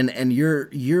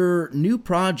your new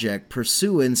project,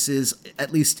 Pursuance, is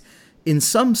at least in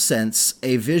some sense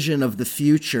a vision of the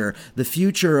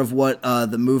future of what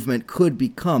the movement could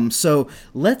become. So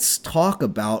let's talk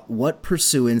about what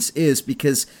Pursuance is,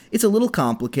 because it's a little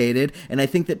complicated, and I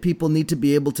think that people need to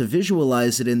be able to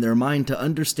visualize it in their mind to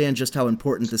understand just how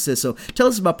important this is. So tell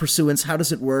us about Pursuance. How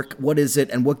does it work? What is it?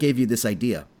 And what gave you this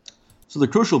idea? So the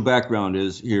crucial background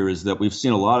is that we've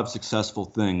seen a lot of successful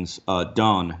things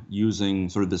done using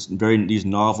sort of these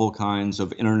novel kinds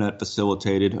of internet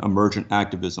facilitated emergent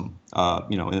activism.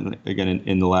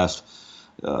 In the last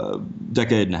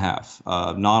decade and a half.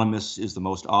 Anonymous is the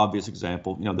most obvious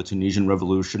example. The Tunisian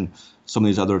Revolution, some of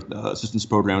these other assistance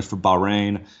programs for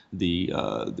Bahrain,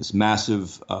 this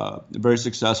massive, very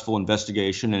successful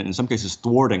investigation, and in some cases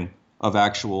thwarting of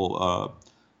actual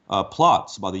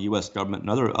plots by the U.S. government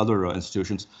and other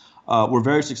institutions were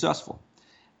very successful.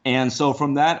 And so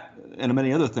from that and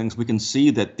many other things, we can see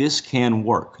that this can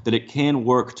work, that it can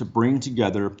work to bring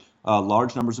together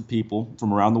large numbers of people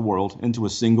from around the world into a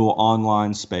single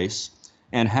online space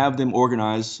and have them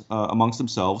organize amongst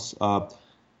themselves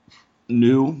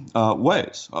new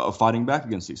ways of fighting back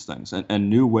against these things and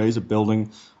new ways of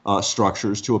building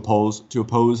structures to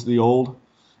oppose the old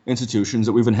institutions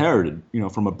that we've inherited,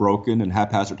 from a broken and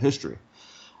haphazard history.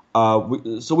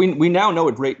 So we now know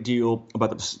a great deal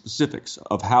about the specifics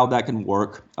of how that can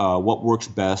work, what works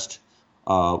best,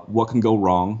 what can go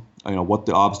wrong, what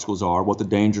the obstacles are, what the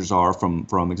dangers are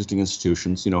from existing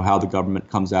institutions, how the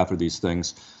government comes after these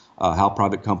things, how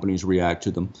private companies react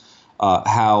to them,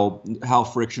 how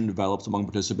friction develops among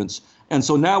participants. And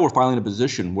so now we're finally in a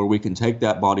position where we can take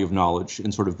that body of knowledge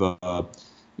and sort of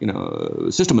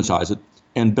systematize it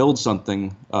and build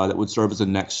something that would serve as a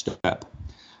next step.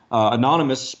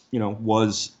 Anonymous,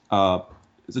 is a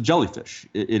jellyfish.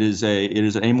 It is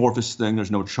an amorphous thing. There's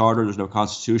no charter. There's no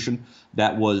constitution.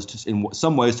 That was in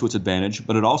some ways to its advantage,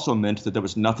 but it also meant that there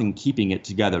was nothing keeping it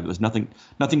together. There was nothing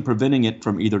preventing it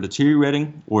from either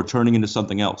deteriorating or turning into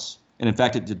something else. And in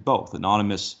fact, it did both.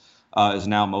 Anonymous is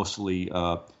now mostly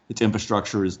its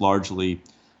infrastructure is largely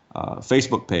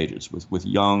Facebook pages with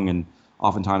young and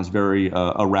oftentimes very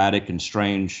erratic and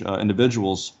strange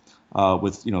individuals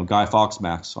with Guy Fawkes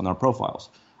masks on their profiles.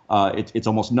 It's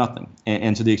almost nothing,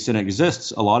 and to the extent it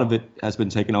exists, a lot of it has been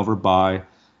taken over by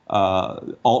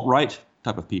alt-right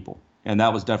type of people, and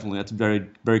that's very,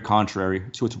 very contrary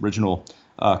to its original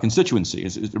constituency,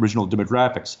 its original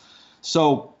demographics.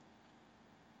 So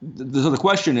the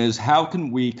question is, how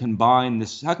can we combine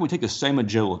this? How can we take the same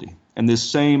agility and this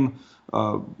same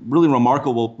really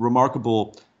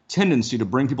remarkable tendency to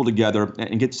bring people together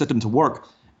and set them to work,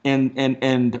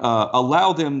 and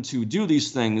allow them to do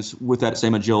these things with that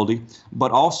same agility,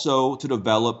 but also to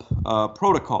develop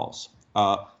protocols,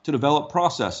 to develop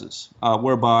processes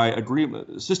whereby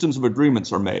systems of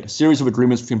agreements are made, a series of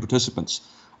agreements between participants,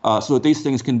 so that these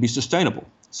things can be sustainable,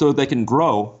 so that they can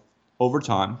grow over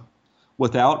time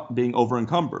without being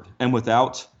over-encumbered and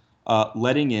without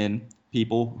letting in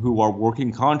people who are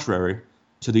working contrary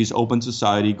to these open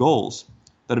society goals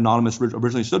that Anonymous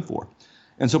originally stood for.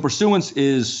 And so Pursuance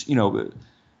is,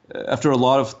 after a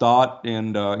lot of thought,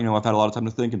 and, I've had a lot of time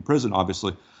to think in prison,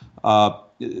 obviously,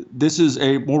 this is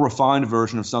a more refined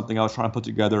version of something I was trying to put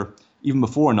together even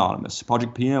before Anonymous.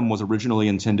 Project PM was originally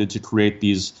intended to create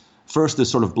this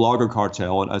sort of blogger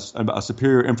cartel, a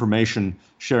superior information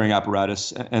sharing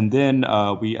apparatus, and then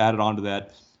we added onto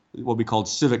that what we called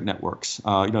civic networks,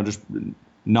 just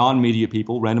non-media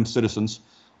people, random citizens,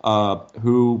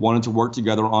 who wanted to work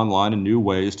together online in new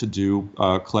ways to do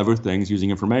clever things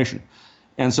using information.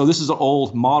 And so this is an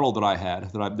old model that I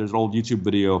had. There's an old YouTube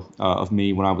video of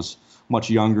me when I was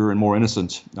much younger and more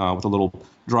innocent with a little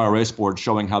dry erase board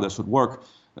showing how this would work.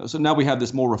 So now we have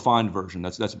this more refined version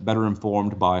that's better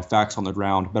informed by facts on the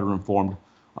ground, better informed,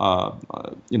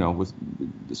 with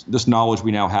this knowledge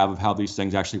we now have of how these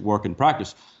things actually work in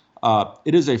practice.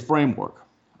 It is a framework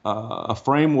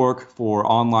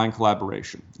for online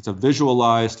collaboration. It's a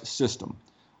visualized system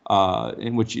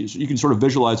in which you can sort of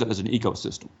visualize it as an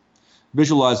ecosystem.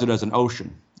 Visualize it as an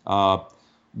ocean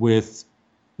with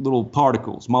little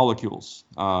particles, molecules,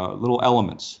 little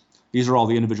elements. These are all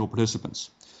the individual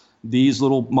participants. These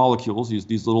little molecules,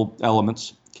 these little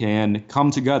elements can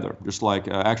come together, just like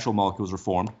actual molecules are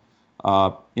formed,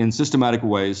 in systematic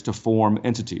ways to form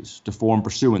entities, to form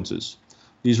pursuances.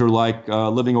 These are like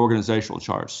living organizational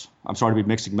charts. I'm sorry to be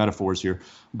mixing metaphors here,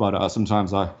 but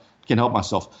sometimes I can't help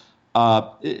myself.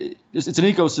 It's an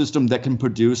ecosystem that can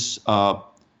produce an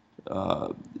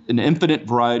infinite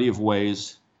variety of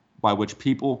ways by which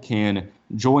people can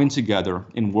join together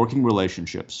in working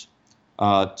relationships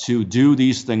to do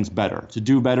these things better, to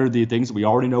do better the things that we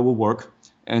already know will work,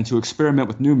 and to experiment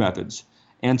with new methods,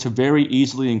 and to very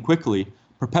easily and quickly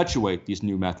perpetuate these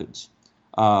new methods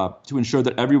to ensure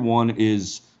that everyone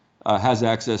has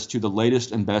access to the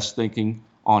latest and best thinking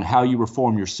on how you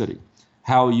reform your city,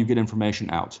 how you get information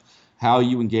out, how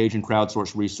you engage in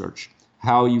crowdsourced research,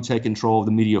 how you take control of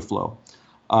the media flow,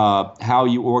 how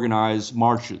you organize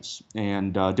marches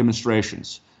and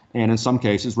demonstrations, and in some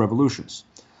cases, revolutions.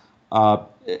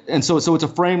 And so it's a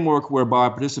framework whereby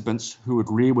participants who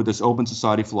agree with this open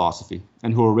society philosophy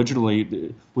and who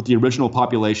originally, with the original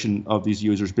population of these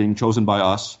users being chosen by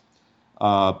us,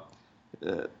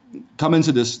 come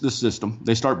into this system.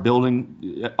 They start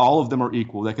building. All of them are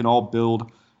equal. They can all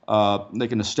build. They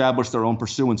can establish their own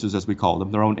pursuances, as we call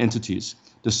them, their own entities.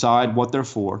 Decide what they're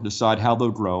for. Decide how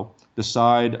they'll grow.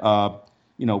 Decide,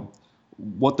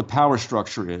 what the power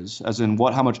structure is, as in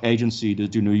how much agency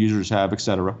do new users have,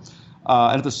 etc.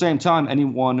 And at the same time,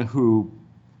 anyone who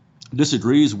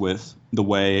disagrees with the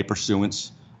way a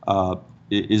pursuance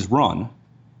is run,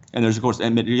 and there's, of course,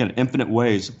 again, infinite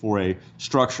ways for a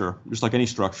structure, just like any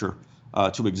structure,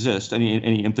 to exist, any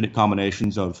infinite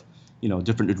combinations of,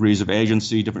 different degrees of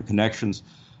agency, different connections.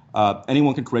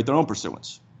 Anyone can create their own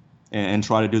pursuance and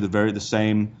try to do the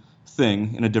same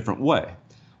thing in a different way.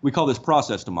 We call this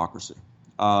process democracy,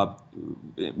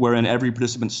 wherein every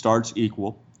participant starts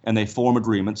equal and they form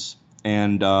agreements,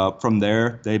 and from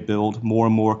there they build more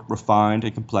and more refined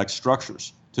and complex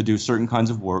structures to do certain kinds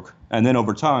of work, and then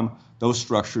over time those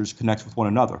structures connect with one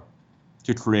another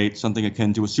to create something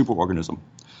akin to a superorganism.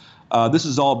 This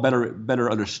is all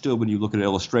better understood when you look at an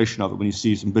illustration of it, when you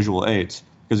see some visual aids,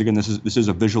 because again, this is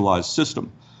a visualized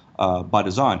system by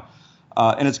design.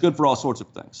 And it's good for all sorts of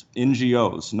things.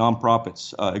 NGOs,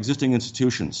 nonprofits, existing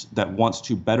institutions that want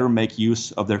to better make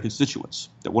use of their constituents,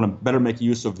 that want to better make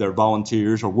use of their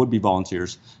volunteers or would-be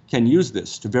volunteers, can use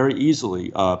this to very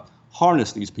easily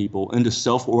harness these people into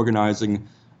self-organizing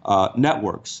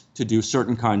networks to do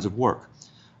certain kinds of work.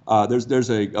 There's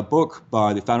a book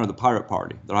by the founder of the Pirate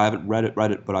Party that I haven't read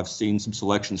it, but I've seen some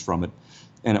selections from it.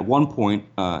 And at one point,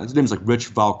 his name is like Rich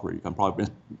Valkyrie. I'm probably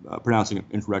pronouncing it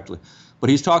incorrectly. But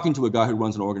he's talking to a guy who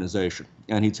runs an organization.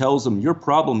 And he tells him, your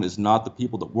problem is not the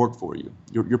people that work for you.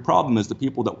 Your problem is the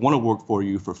people that want to work for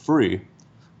you for free,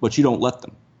 but you don't let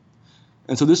them.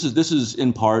 And so this is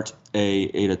in part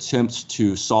an attempt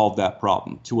to solve that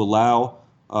problem, to allow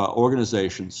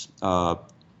organizations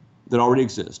that already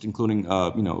exist, including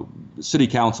city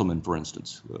councilmen, for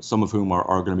instance, some of whom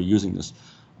are going to be using this,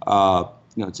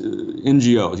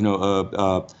 NGOs,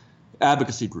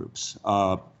 advocacy groups,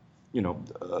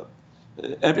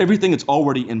 everything that's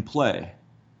already in play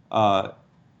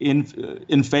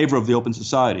in favor of the open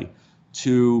society,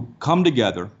 to come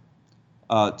together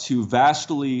to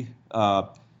vastly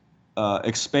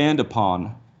expand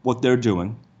upon what they're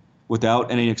doing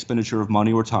without any expenditure of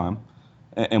money or time,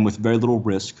 and with very little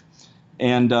risk,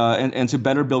 and to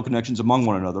better build connections among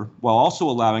one another, while also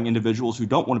allowing individuals who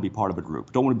don't want to be part of a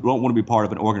group, don't want to be part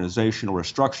of an organization or a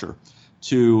structure,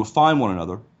 to find one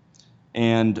another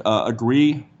and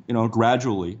agree,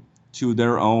 gradually to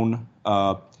their own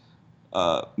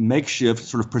makeshift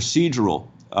sort of procedural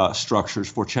structures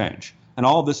for change. And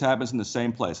all of this happens in the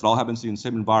same place. It all happens in the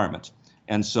same environment.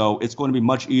 And so it's going to be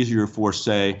much easier for,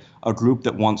 say, a group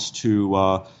that wants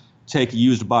to take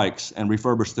used bikes and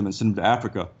refurbish them and send them to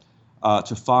Africa,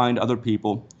 to find other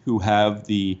people who have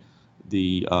the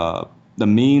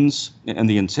means and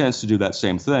the intents to do that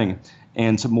same thing,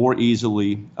 and to more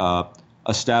easily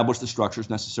establish the structures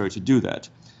necessary to do that.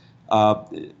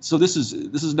 So this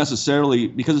is necessarily,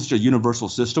 because it's a universal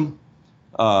system,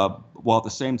 while at the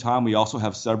same time we also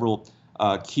have several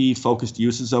key focused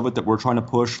uses of it that we're trying to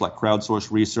push, like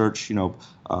crowdsourced research,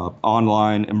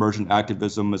 online emergent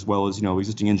activism, as well as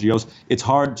existing NGOs. It's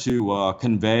hard to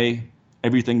convey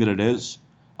everything that it is.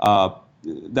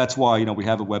 That's why we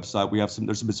have a website.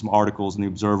 There's been some articles in the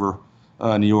Observer,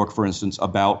 New York, for instance,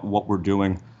 about what we're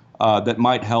doing that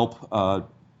might help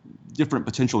different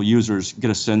potential users get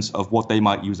a sense of what they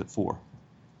might use it for.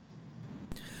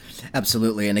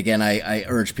 Absolutely. And again, I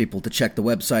urge people to check the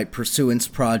website,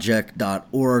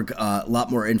 pursuanceproject.org. A lot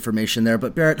more information there.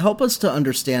 But Barrett, help us to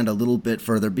understand a little bit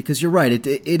further, because you're right.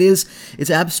 It's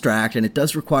abstract, and it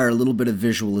does require a little bit of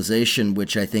visualization,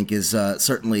 which I think is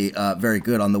certainly very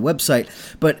good on the website.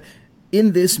 But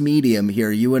in this medium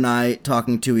here, you and I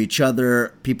talking to each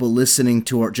other, people listening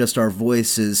to just our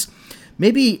voices,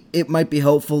 maybe it might be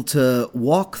helpful to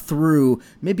walk through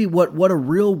maybe what a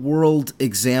real-world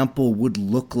example would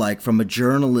look like from a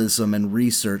journalism and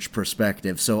research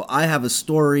perspective. So I have a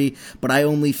story, but I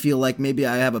only feel like maybe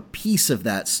I have a piece of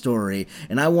that story,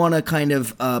 and I want to kind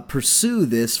of pursue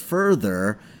this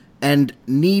further and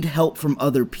need help from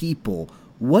other people.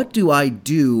 What do I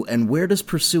do, and where does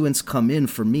Pursuance come in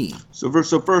for me? So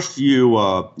first,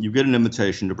 you get an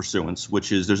invitation to Pursuance,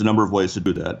 which is, there's a number of ways to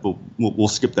do that, but we'll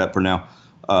skip that for now.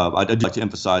 I'd like to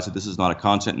emphasize that this is not a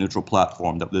content-neutral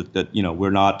platform.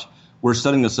 We're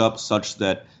setting this up such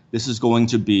that this is going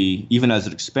to be, even as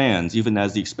it expands, even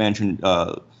as the expansion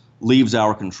leaves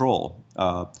our control.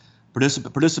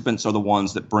 Participants are the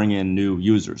ones that bring in new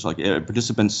users. Like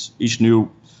participants, each new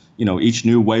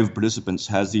wave of participants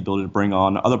has the ability to bring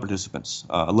on other participants,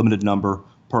 a limited number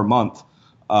per month.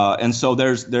 And so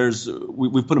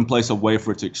we've put in place a way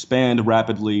for it to expand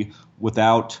rapidly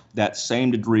without that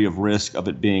same degree of risk of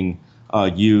it being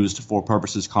used for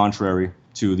purposes contrary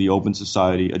to the open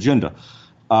society agenda.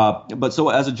 But so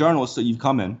as a journalist, that you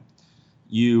come in,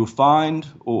 you find,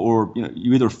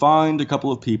 you either find a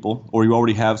couple of people, or you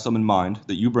already have some in mind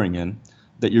that you bring in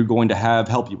that you're going to have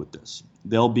help you with this.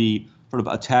 They'll be sort of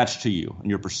attached to you in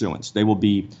your pursuance. They will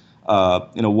be,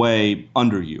 in a way,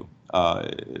 under you,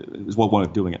 is one way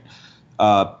of doing it.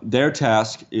 Their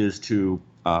task is to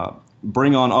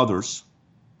bring on others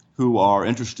who are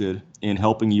interested in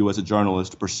helping you as a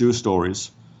journalist pursue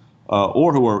stories,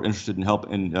 or who are interested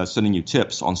in sending you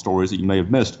tips on stories that you may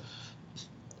have missed.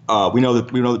 We know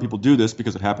that people do this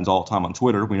because it happens all the time on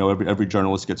Twitter. We know every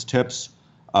journalist gets tips,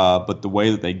 but the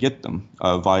way that they get them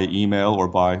via email or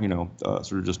by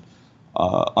sort of just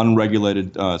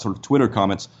unregulated sort of Twitter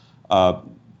comments,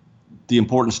 the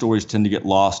important stories tend to get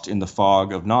lost in the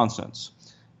fog of nonsense.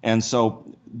 And so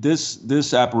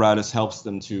this apparatus helps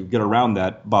them to get around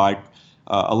that by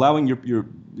allowing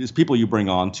these people you bring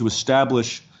on to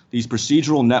establish these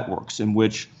procedural networks in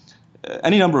which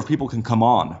any number of people can come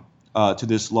on to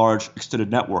this large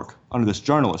extended network under this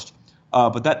journalist.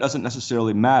 But that doesn't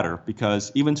necessarily matter,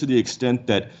 because even to the extent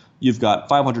that you've got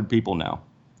 500 people now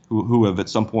who have at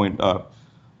some point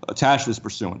attached this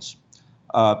pursuance,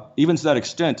 even to that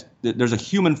extent, there's a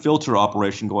human filter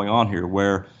operation going on here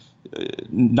where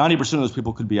 90% of those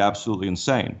people could be absolutely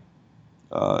insane.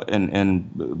 And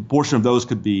a portion of those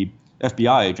could be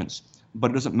FBI agents.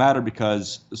 But it doesn't matter,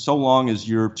 because so long as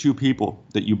your two people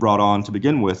that you brought on to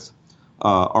begin with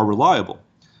are reliable,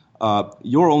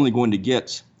 you're only going to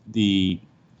get the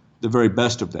very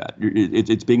best of that.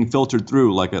 It's being filtered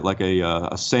through like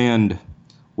a sand,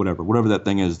 whatever that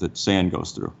thing is that sand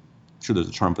goes through. I'm sure there's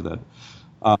a term for that.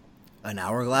 An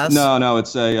hourglass? No,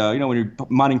 it's when you're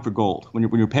mining for gold, when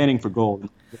you're panning for gold.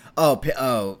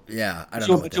 Oh, yeah. I don't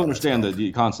know. You understand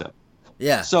the concept.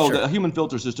 Yeah. So sure. The human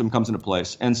filter system comes into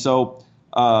place, and so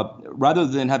rather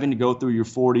than having to go through your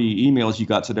 40 emails you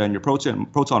got today on your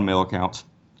Proton Mail account,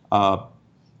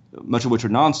 much of which are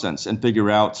nonsense, and figure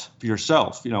out for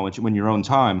yourself, in your own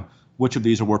time, which of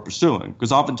these are worth pursuing,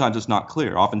 because oftentimes it's not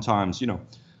clear. Oftentimes,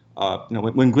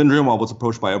 when Glenn Greenwald was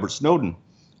approached by Edward Snowden,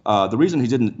 the reason he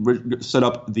didn't set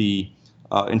up the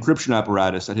encryption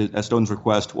apparatus at Snowden's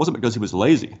request wasn't because he was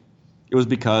lazy. It was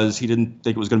because he didn't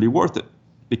think it was going to be worth it,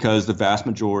 because the vast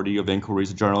majority of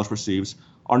inquiries a journalist receives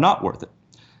are not worth it.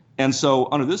 And so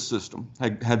under this system,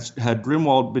 had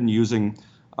Greenwald been using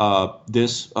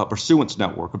this pursuance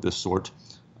network of this sort,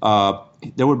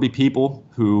 there would be people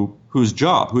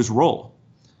whose role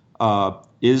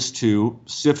is to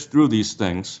sift through these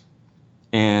things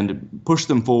and push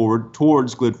them forward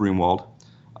towards Glenn Greenwald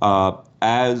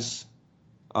as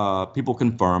people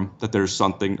confirm that there's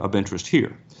something of interest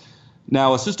here.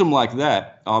 Now, a system like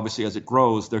that, obviously, as it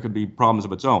grows, there could be problems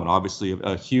of its own. Obviously,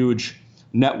 a huge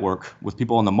network with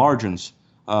people on the margins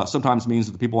sometimes means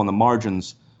that the people on the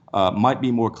margins might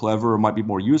be more clever or might be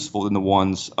more useful than the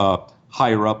ones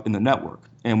higher up in the network.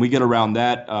 And we get around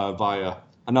that via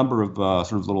a number of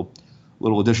sort of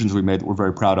little additions we made that we're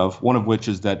very proud of, one of which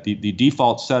is that the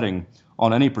default setting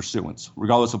on any pursuance,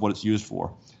 regardless of what it's used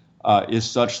for, is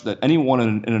such that anyone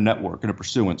in a network, in a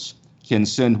pursuance, can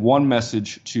send one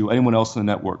message to anyone else in the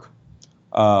network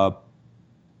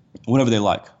whenever they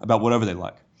like, about whatever they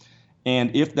like.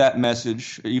 And if that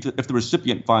message, if the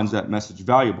recipient finds that message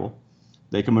valuable,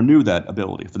 they can renew that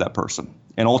ability for that person.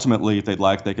 And ultimately, if they'd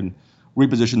like, they can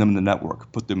reposition them in the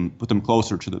network, put them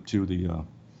closer to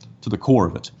the core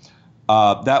of it.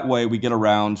 That way, we get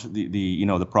around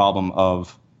the problem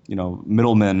of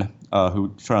middlemen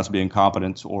who turn out to be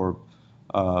incompetent or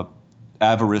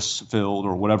avarice-filled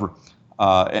or whatever,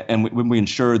 and when we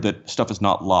ensure that stuff is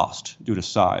not lost due to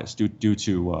size, due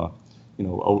to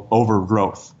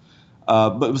overgrowth.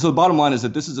 But so the bottom line is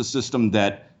that this is a system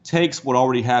that takes what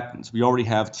already happens. We already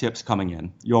have tips coming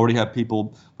in. You already have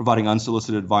people providing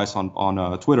unsolicited advice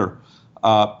on Twitter,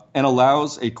 and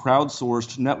allows a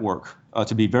crowdsourced network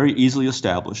to be very easily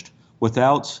established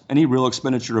without any real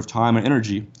expenditure of time and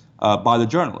energy by the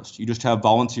journalist. You just have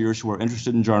volunteers who are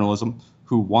interested in journalism,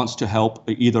 who wants to help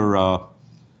either.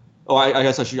 I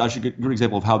guess I should give an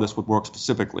example of how this would work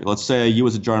specifically. Let's say you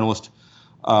as a journalist,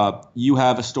 you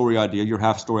have a story idea, your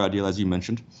half story idea, as you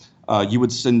mentioned. You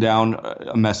would send down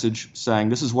a message saying,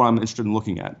 this is what I'm interested in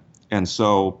looking at. And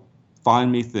so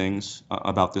find me things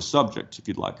about this subject, if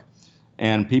you'd like.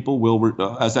 And people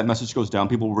will, as that message goes down,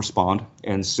 people will respond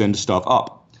and send stuff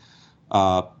up.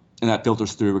 And that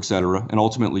filters through, et cetera. And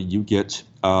ultimately, you get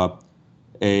a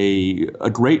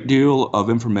great deal of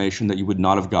information that you would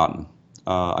not have gotten,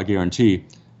 I guarantee,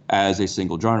 as a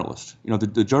single journalist.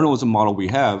 The journalism model we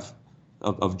have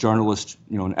of journalist,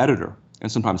 an editor,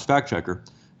 and sometimes fact checker,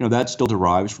 that still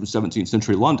derives from 17th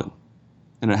century London,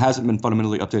 and it hasn't been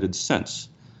fundamentally updated since.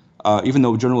 Even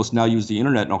though journalists now use the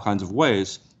internet in all kinds of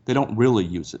ways, they don't really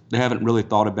use it. They haven't really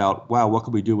thought about, wow, what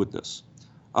could we do with this?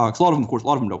 Because a lot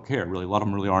of them don't care, really. A lot of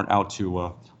them really aren't out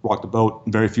to rock the boat.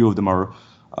 Very few of them are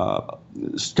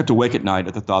kept awake at night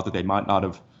at the thought that they might not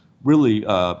have really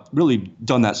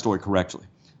done that story correctly.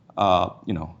 They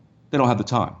don't have the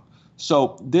time.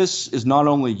 So this is not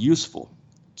only useful.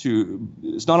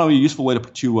 It's not only a useful way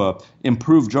to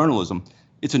improve journalism,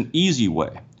 it's an easy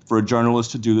way for a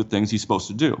journalist to do the things he's supposed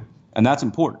to do. And that's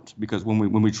important because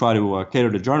when we try to cater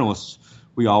to journalists,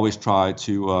 we always try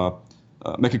to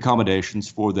make accommodations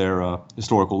for their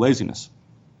historical laziness.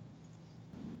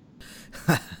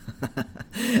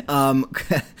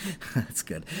 That's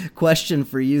good. Question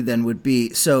for you then would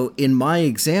be, so in my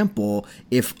example,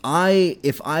 if I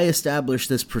establish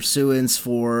this pursuance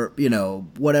for,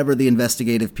 whatever the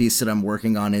investigative piece that I'm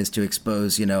working on is to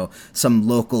expose, some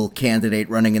local candidate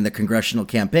running in the congressional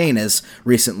campaign, as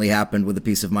recently happened with a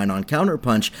piece of mine on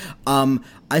Counterpunch,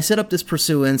 I set up this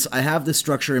pursuance. I have this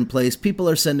structure in place. People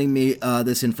are sending me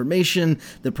this information.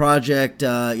 The project,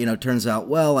 turns out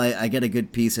well. I get a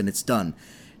good piece and it's done.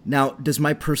 Now, does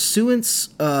my pursuance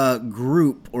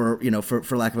group, or,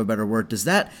 for lack of a better word, does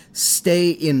that stay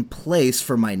in place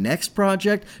for my next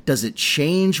project? Does it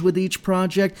change with each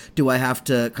project? Do I have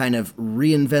to kind of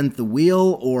reinvent the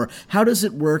wheel? Or how does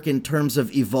it work in terms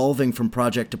of evolving from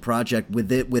project to project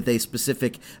with a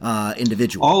specific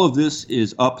individual? All of this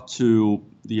is up to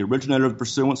the originator of the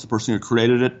pursuance, the person who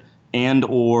created it, and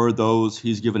or those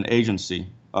he's given agency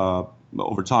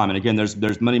over time. And again,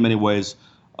 there's many, many ways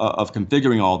of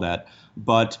configuring all that.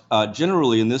 But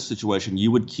generally in this situation, you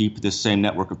would keep this same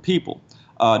network of people.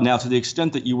 Now, to the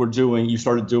extent that you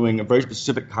started doing a very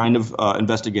specific kind of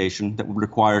investigation that would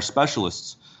require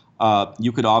specialists,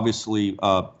 you could obviously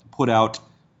put out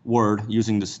word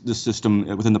using this system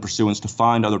within the pursuance to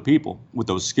find other people with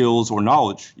those skills or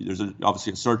knowledge. There's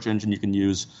obviously a search engine you can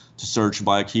use to search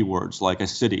via keywords like a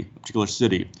particular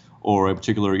city, or a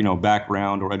particular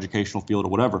background or educational field or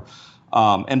whatever.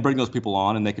 And bring those people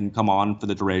on, and they can come on for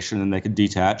the duration, and they can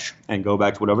detach and go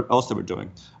back to whatever else they were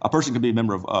doing. A person can be a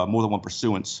member of more than one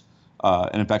pursuance,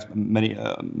 and in fact,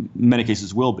 many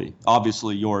cases will be.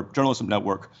 Obviously, your journalism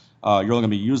network, you're only going to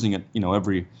be using it,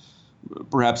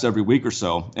 perhaps every week or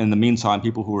so. In the meantime,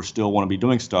 people who still want to be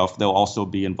doing stuff, they'll also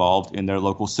be involved in their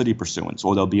local city pursuance,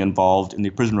 or they'll be involved in the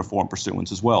prison reform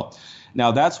pursuance as well.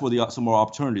 Now, that's where some more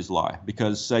opportunities lie,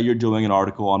 because say you're doing an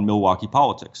article on Milwaukee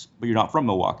politics, but you're not from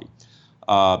Milwaukee.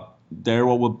 There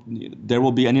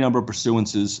will be any number of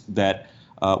pursuances that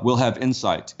will have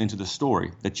insight into the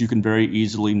story that you can very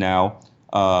easily now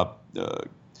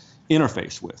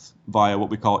interface with via what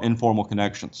we call informal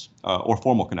connections or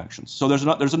formal connections. So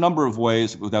there's a number of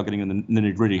ways, without getting into the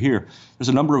nitty-gritty here, there's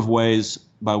a number of ways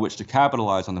by which to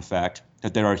capitalize on the fact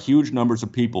that there are huge numbers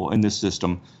of people in this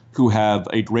system who have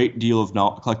a great deal of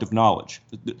collective knowledge.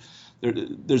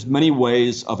 There's many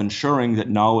ways of ensuring that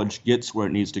knowledge gets where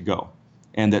it needs to go,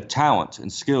 and that talent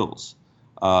and skills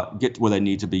get where they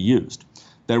need to be used.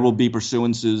 There will be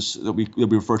pursuances that we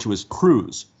refer to as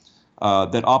crews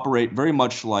that operate very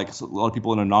much like a lot of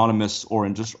people in anonymous or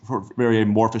in just very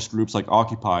amorphous groups like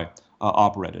Occupy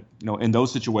operated. In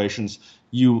those situations,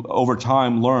 you over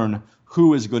time learn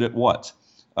who is good at what.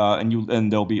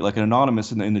 and there'll be like an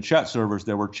anonymous in the chat servers.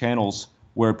 There were channels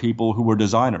where people who were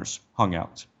designers hung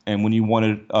out, and when you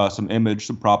wanted some image,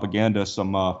 some propaganda,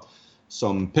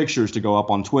 some pictures to go up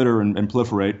on Twitter and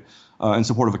proliferate in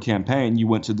support of a campaign, you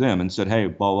went to them and said, "Hey,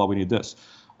 blah blah, we need this."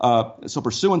 So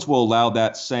Pursuance will allow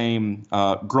that same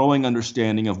growing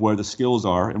understanding of where the skills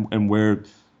are and where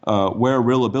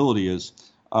real ability is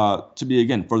to be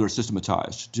again further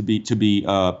systematized, to be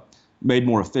made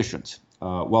more efficient,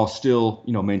 while still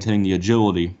maintaining the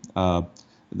agility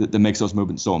that makes those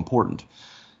movements so important.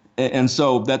 And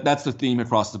so that's the theme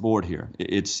across the board here.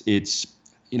 It's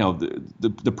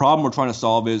the problem we're trying to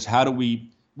solve is how do we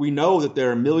know that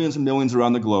there are millions and millions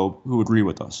around the globe who agree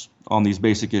with us on these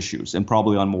basic issues and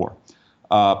probably on more.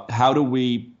 How do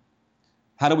we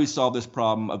solve this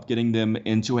problem of getting them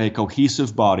into a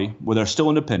cohesive body where they're still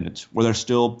independent, where they're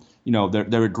still,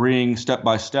 they're agreeing step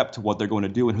by step to what they're going to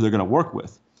do and who they're going to work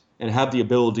with, and have the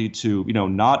ability to,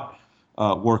 not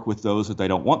work with those that they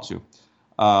don't want to.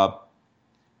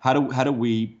 How do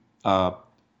we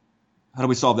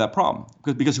solve that problem?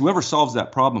 Because whoever solves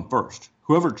that problem first,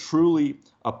 whoever truly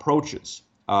approaches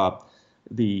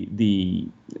the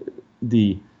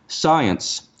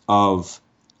science of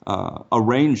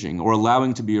arranging or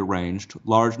allowing to be arranged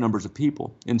large numbers of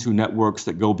people into networks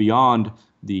that go beyond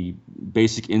the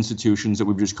basic institutions that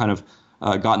we've just kind of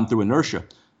gotten through inertia.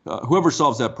 Whoever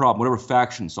solves that problem, whatever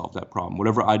faction solves that problem,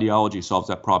 whatever ideology solves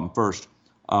that problem first,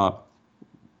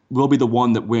 will be the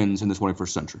one that wins in this 21st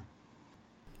century.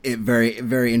 Very,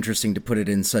 very interesting to put it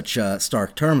in such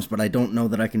stark terms, but I don't know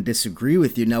that I can disagree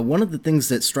with you. Now, one of the things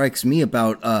that strikes me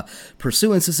about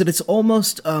Pursuance is that it's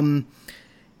almost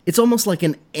like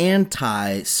an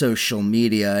anti-social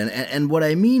media, and what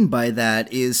I mean by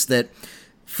that is that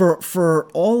for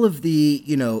all of the,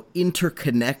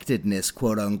 interconnectedness,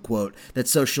 quote unquote, that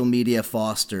social media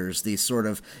fosters, the sort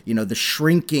of, the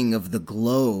shrinking of the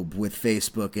globe with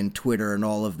Facebook and Twitter and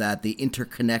all of that, the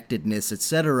interconnectedness,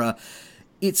 etc.,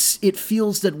 it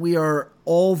feels that we are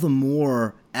all the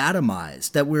more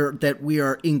atomized, that we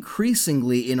are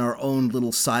increasingly in our own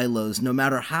little silos, no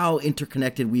matter how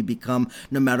interconnected we become,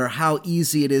 no matter how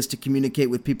easy it is to communicate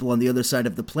with people on the other side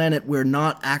of the planet. We're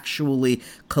not actually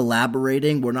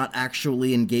collaborating, we're not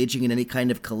actually engaging in any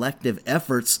kind of collective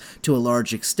efforts to a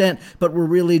large extent, but we're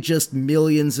really just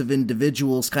millions of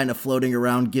individuals kind of floating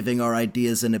around giving our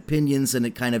ideas and opinions, and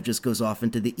it kind of just goes off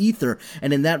into the ether.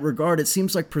 And in that regard, it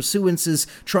seems like Pursuance is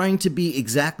trying to be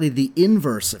exactly the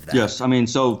inverse of that. Yes, I mean,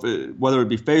 so whether it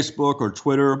be Facebook or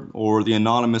Twitter or the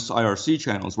anonymous IRC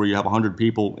channels where you have 100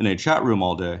 people in a chat room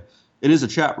all day, it is a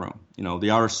chat room. The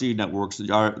IRC networks, the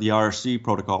IRC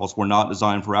protocols were not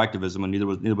designed for activism, and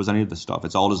neither was any of this stuff.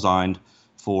 It's all designed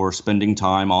for spending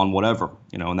time on whatever,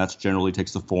 and that's generally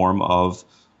takes the form of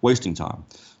wasting time.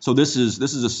 So this is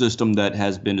a system that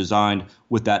has been designed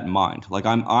with that in mind. Like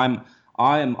I've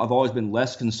always been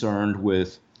less concerned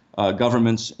with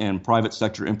governments and private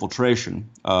sector infiltration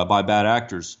by bad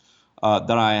actors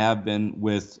than I have been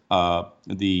with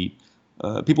the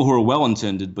people who are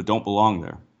well-intended but don't belong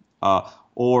there,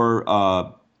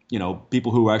 or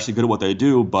people who are actually good at what they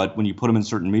do, but when you put them in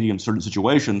certain media, certain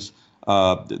situations,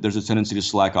 there's a tendency to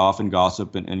slack off and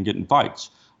gossip and get in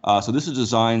fights. So this is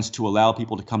designed to allow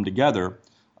people to come together,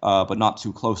 but not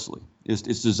too closely. It's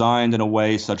designed in a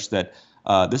way such that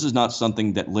this is not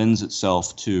something that lends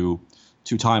itself to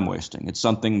time wasting. It's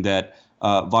something that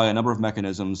via a number of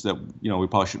mechanisms that we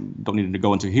probably don't need to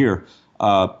go into here,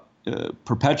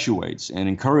 perpetuates and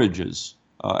encourages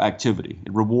activity.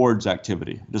 It rewards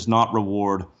activity. It does not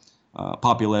reward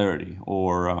popularity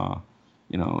or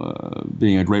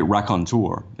being a great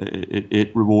raconteur.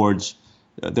 It rewards.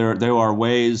 There are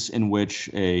ways in which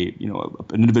an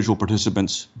individual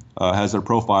participant has their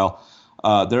profile.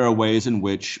 There are ways in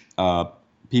which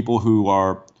people who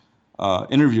are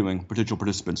interviewing potential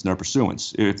participants in their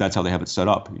pursuance, if that's how they have it set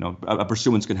up. A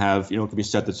pursuance can have, it can be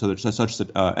set that such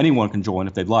that anyone can join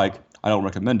if they'd like. I don't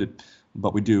recommend it,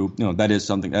 but we do. That is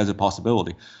something, that is a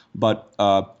possibility. But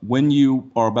when you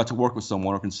are about to work with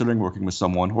someone, or considering working with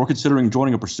someone, or considering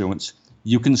joining a pursuance,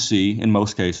 you can see, in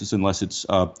most cases, unless it's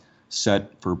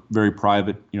set for very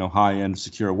private, high-end,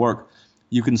 secure work,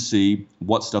 you can see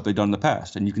what stuff they've done in the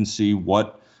past, and you can see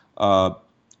what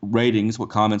ratings, what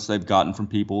comments they've gotten from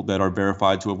people that are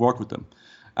verified to have worked with them.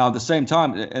 At the same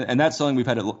time, and that's something we've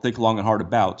had to think long and hard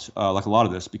about, like a lot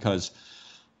of this, because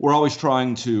we're always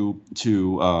trying to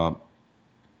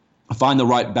find the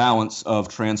right balance of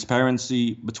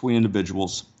transparency between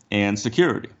individuals and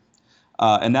security.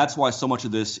 And that's why so much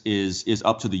of this is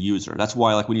up to the user. That's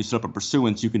why, like, when you set up a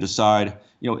pursuance, you can decide,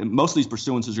 most of these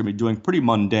pursuances are going to be doing pretty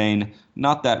mundane,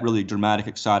 not that really dramatic,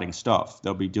 exciting stuff.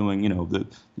 They'll be doing,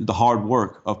 the hard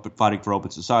work of fighting for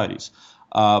open societies.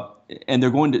 And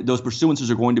those pursuances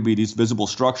are going to be these visible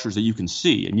structures that you can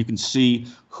see, and you can see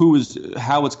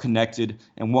how it's connected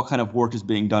and what kind of work is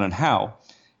being done and how.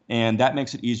 And that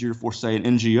makes it easier for, say, an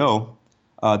NGO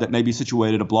that may be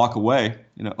situated a block away,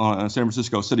 on a San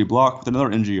Francisco city block with another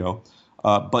NGO,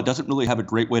 but doesn't really have a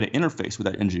great way to interface with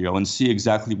that NGO and see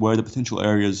exactly where the potential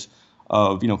areas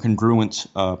of, congruent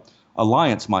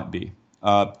alliance might be.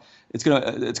 It's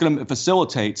gonna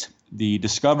facilitate the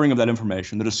discovering of that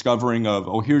information, the discovering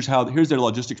of, here's their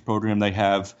logistics program they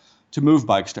have to move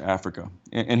bikes to Africa,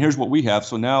 and here's what we have.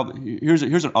 So now here's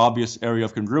an obvious area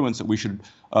of congruence that we should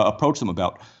approach them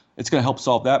about. It's going to help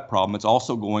solve that problem. It's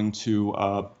also going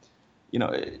to,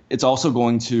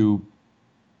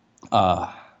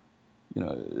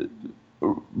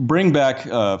 bring back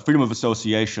freedom of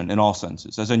association in all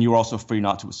senses, as in you're also free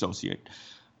not to associate.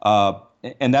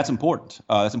 And that's important.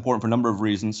 That's important for a number of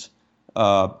reasons.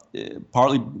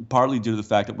 Partly due to the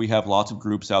fact that we have lots of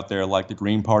groups out there like the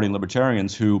Green Party and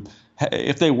Libertarians who,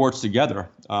 if they worked together,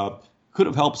 could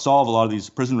have helped solve a lot of these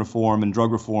prison reform and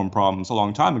drug reform problems a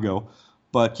long time ago,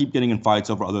 but keep getting in fights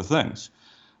over other things.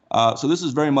 So this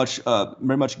is very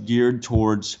much geared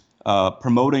towards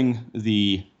promoting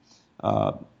the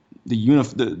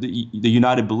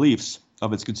united beliefs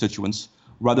of its constituents,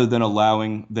 rather than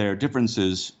allowing their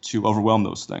differences to overwhelm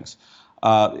those things.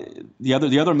 The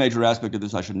other major aspect of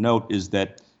this I should note is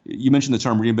that you mentioned the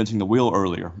term reinventing the wheel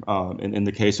earlier. In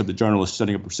the case of the journalist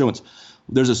setting up pursuance,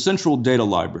 there's a central data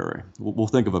library. We'll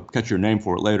think of catch your name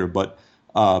for it later, but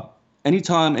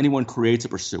anytime anyone creates a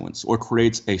pursuance or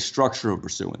creates a structure of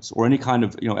pursuance or any kind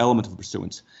of element of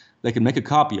pursuance, they can make a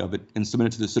copy of it and submit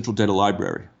it to the central data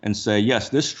library and say, yes,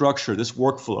 this structure, this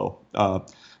workflow,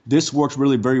 this works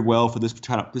really very well for this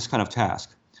kind of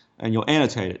task. And you'll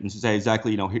annotate it and say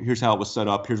exactly, here's how it was set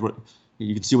up. Here's what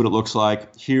you can see what it looks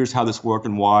like. Here's how this worked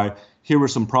and why. Here were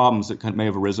some problems that may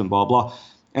have arisen, blah, blah,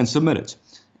 and submit it.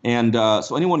 And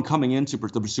so anyone coming into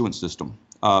the pursuance system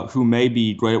who may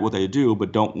be great at what they do,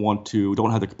 but don't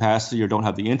have the capacity or don't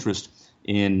have the interest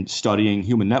in studying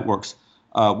human networks,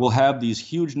 will have these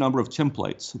huge number of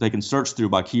templates that they can search through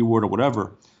by keyword or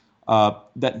whatever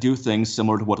that do things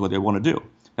similar to what they want to do.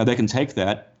 Now they can take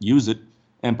that, use it,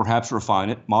 and perhaps refine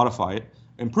it, modify it,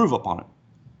 improve upon it.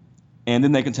 And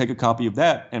then they can take a copy of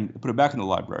that and put it back in the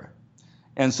library.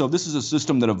 And so this is a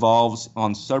system that evolves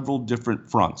on several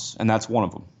different fronts, and that's one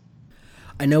of them.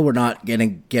 I know we're not going to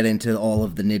get into all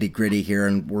of the nitty-gritty here,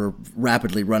 and we're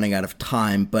rapidly running out of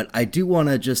time, but I do want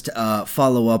to just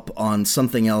follow up on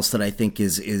something else that I think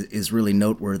is really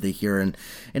noteworthy here, and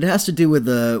it has to do with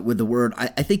the word. I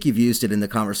think you've used it in the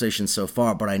conversation so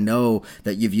far, but I know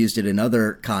that you've used it in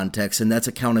other contexts, and that's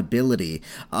accountability.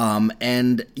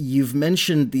 And you've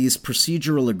mentioned these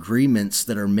procedural agreements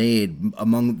that are made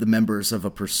among the members of a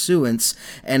pursuance,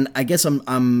 and I guess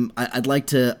I'd like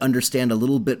to understand a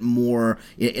little bit more,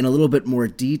 in a little bit more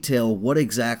detail, what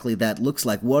exactly that looks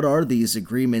like. What are these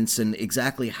agreements, and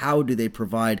exactly how do they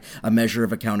provide a measure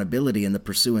of accountability in the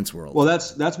pursuance world? Well,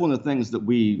 that's one of the things that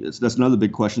that's another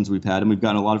big questions we've had, and we've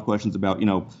gotten a lot of questions about,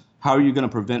 how are you going to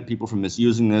prevent people from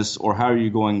misusing this, or how are you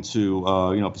going to,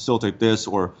 facilitate this,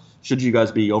 or should you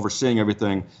guys be overseeing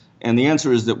everything? And the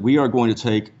answer is that we are going to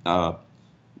take,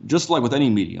 just like with any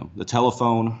medium, the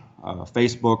telephone,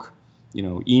 Facebook,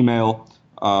 email.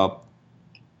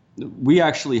 We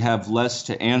actually have less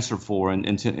to answer for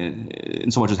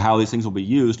in so much as how these things will be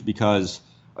used, because,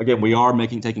 again, we are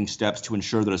taking steps to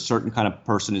ensure that a certain kind of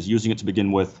person is using it to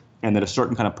begin with, and that a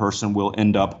certain kind of person will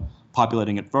end up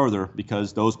populating it further,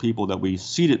 because those people that we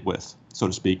seed it with, so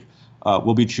to speak,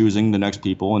 will be choosing the next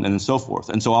people and so forth.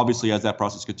 And so obviously, as that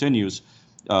process continues,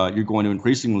 you're going to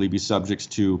increasingly be subject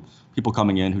to people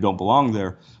coming in who don't belong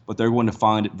there, but they're going to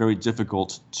find it very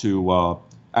difficult to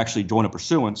actually join a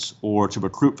pursuance or to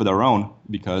recruit for their own,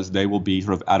 because they will be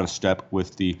sort of out of step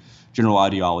with the general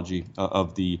ideology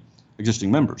of the existing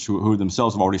members who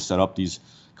themselves have already set up these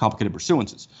complicated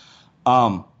pursuances.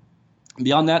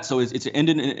 Beyond that, so it's an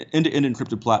end-to-end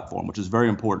encrypted platform, which is very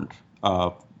important,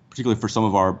 particularly for some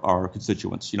of our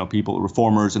constituents, people,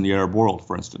 reformers in the Arab world,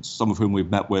 for instance, some of whom we've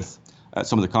met with at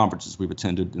some of the conferences we've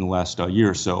attended in the last year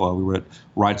or so. We were at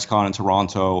RightsCon in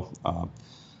Toronto,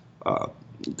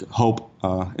 Hope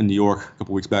in New York a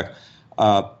couple weeks back.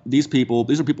 These are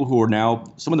people who are now,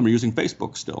 some of them are using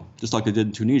Facebook still, just like they did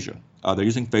in Tunisia. They're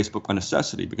using Facebook by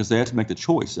necessity, because they have to make the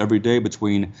choice every day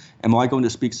between, am I going to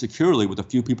speak securely with a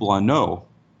few people I know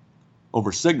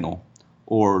over Signal,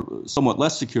 or somewhat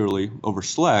less securely over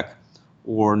Slack,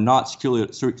 or not securely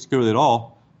at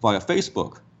all via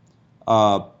Facebook.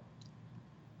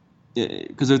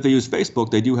 Because if they use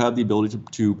Facebook, they do have the ability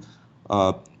to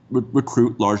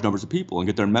recruit large numbers of people and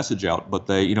get their message out. But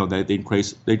they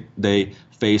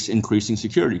face increasing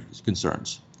security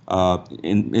concerns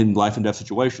in life and death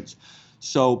situations.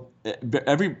 So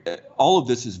all of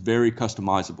this is very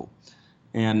customizable,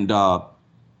 and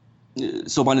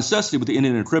so by necessity, with the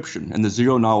end-to-end encryption and the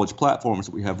zero-knowledge platforms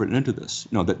that we have written into this,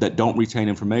 that don't retain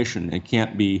information and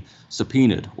can't be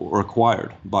subpoenaed or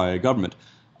acquired by a government.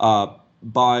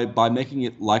 By making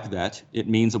it like that, it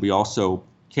means that we also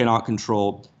cannot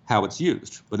control how it's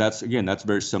used. But that's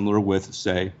very similar with,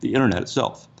 say, the internet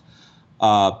itself.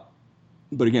 But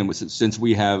again, since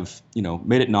we have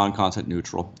made it non-content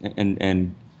neutral,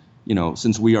 and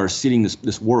since we are seeding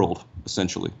this world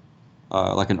essentially,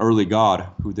 like an early god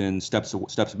who then steps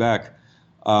back,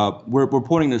 we're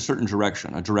pointing in a certain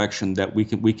direction, a direction that we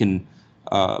can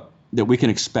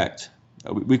expect.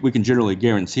 We can generally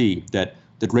guarantee that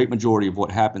the great majority of what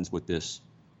happens with this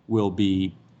will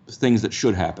be things that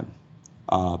should happen.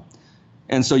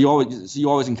 And so you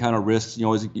always encounter risks. You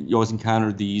always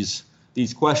encounter these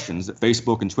questions that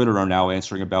Facebook and Twitter are now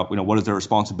answering about. What is their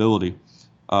responsibility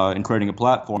in creating a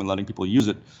platform and letting people use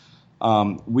it?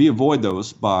 We avoid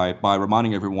those by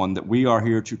reminding everyone that we are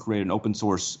here to create an open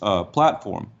source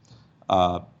platform,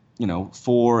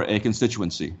 for a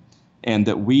constituency, and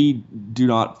that we do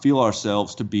not feel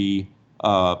ourselves to be,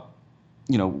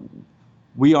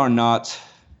 we are not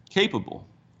capable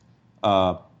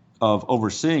of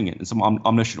overseeing it in some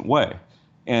omniscient way.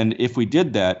 And if we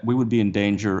did that, we would be in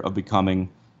danger of becoming,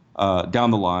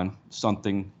 down the line,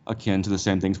 something akin to the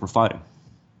same things we're fighting.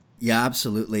 Yeah,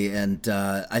 absolutely. And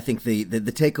I think the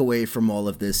takeaway from all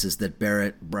of this is that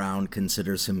Barrett Brown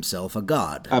considers himself a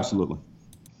god. Absolutely.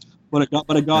 But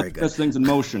a god sets things in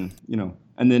motion,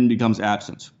 and then becomes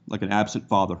absent, like an absent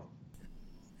father.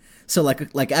 So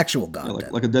like actual God. Yeah,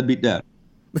 like a deadbeat dad.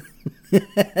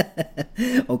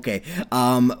 Okay.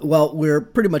 Well, we're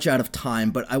pretty much out of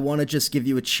time, but I want to just give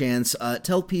you a chance.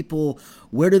 Tell people,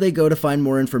 where do they go to find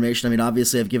more information? I mean,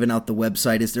 obviously, I've given out the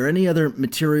website. Is there any other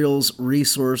materials,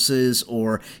 resources,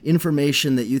 or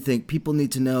information that you think people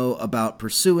need to know about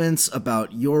Pursuance,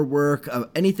 about your work,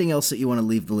 anything else that you want to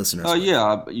leave the listeners with?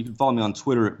 Yeah, you can follow me on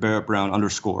Twitter at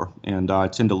 @BarrettBrown_, and I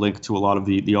tend to link to a lot of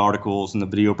the articles and the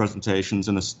video presentations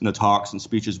and the talks and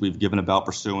speeches we've given about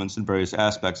Pursuance and various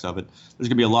aspects of it. There's going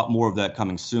to be a lot more of that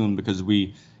coming soon because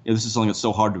this is something that's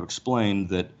so hard to explain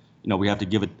that we have to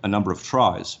give it a number of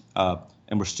tries,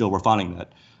 and we're still refining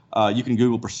that. You can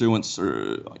Google Pursuance,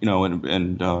 or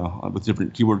and with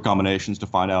different keyword combinations to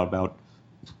find out about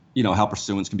how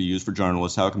Pursuance can be used for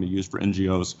journalists, how it can be used for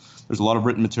NGOs. There's a lot of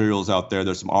written materials out there.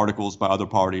 There's some articles by other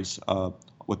parties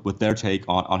with their take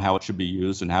on how it should be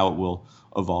used and how it will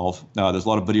evolve. There's a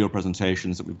lot of video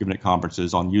presentations that we've given at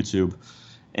conferences on YouTube.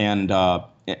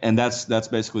 And that's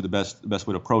basically the best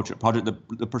way to approach it.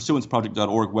 The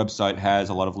pursuanceproject.org website has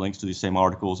a lot of links to these same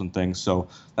articles and things, so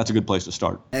that's a good place to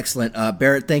start. Excellent.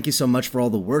 Barrett, thank you so much for all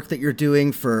the work that you're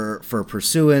doing for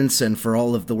Pursuance and for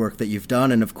all of the work that you've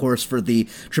done, and of course for the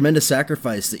tremendous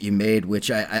sacrifice that you made, which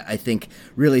I think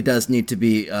really does need to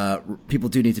be, people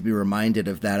do need to be reminded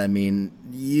of that. I mean,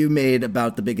 you made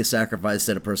about the biggest sacrifice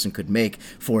that a person could make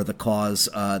for the cause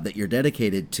that you're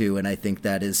dedicated to, and I think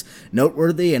that is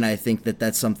noteworthy, and I think that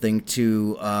that's something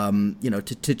to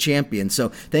to champion. So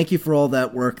thank you for all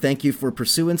that work. Thank you for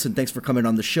Pursuance, and thanks for coming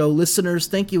on the show. Listeners,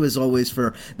 thank you as always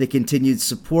for the continued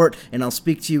support, and I'll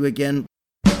speak to you again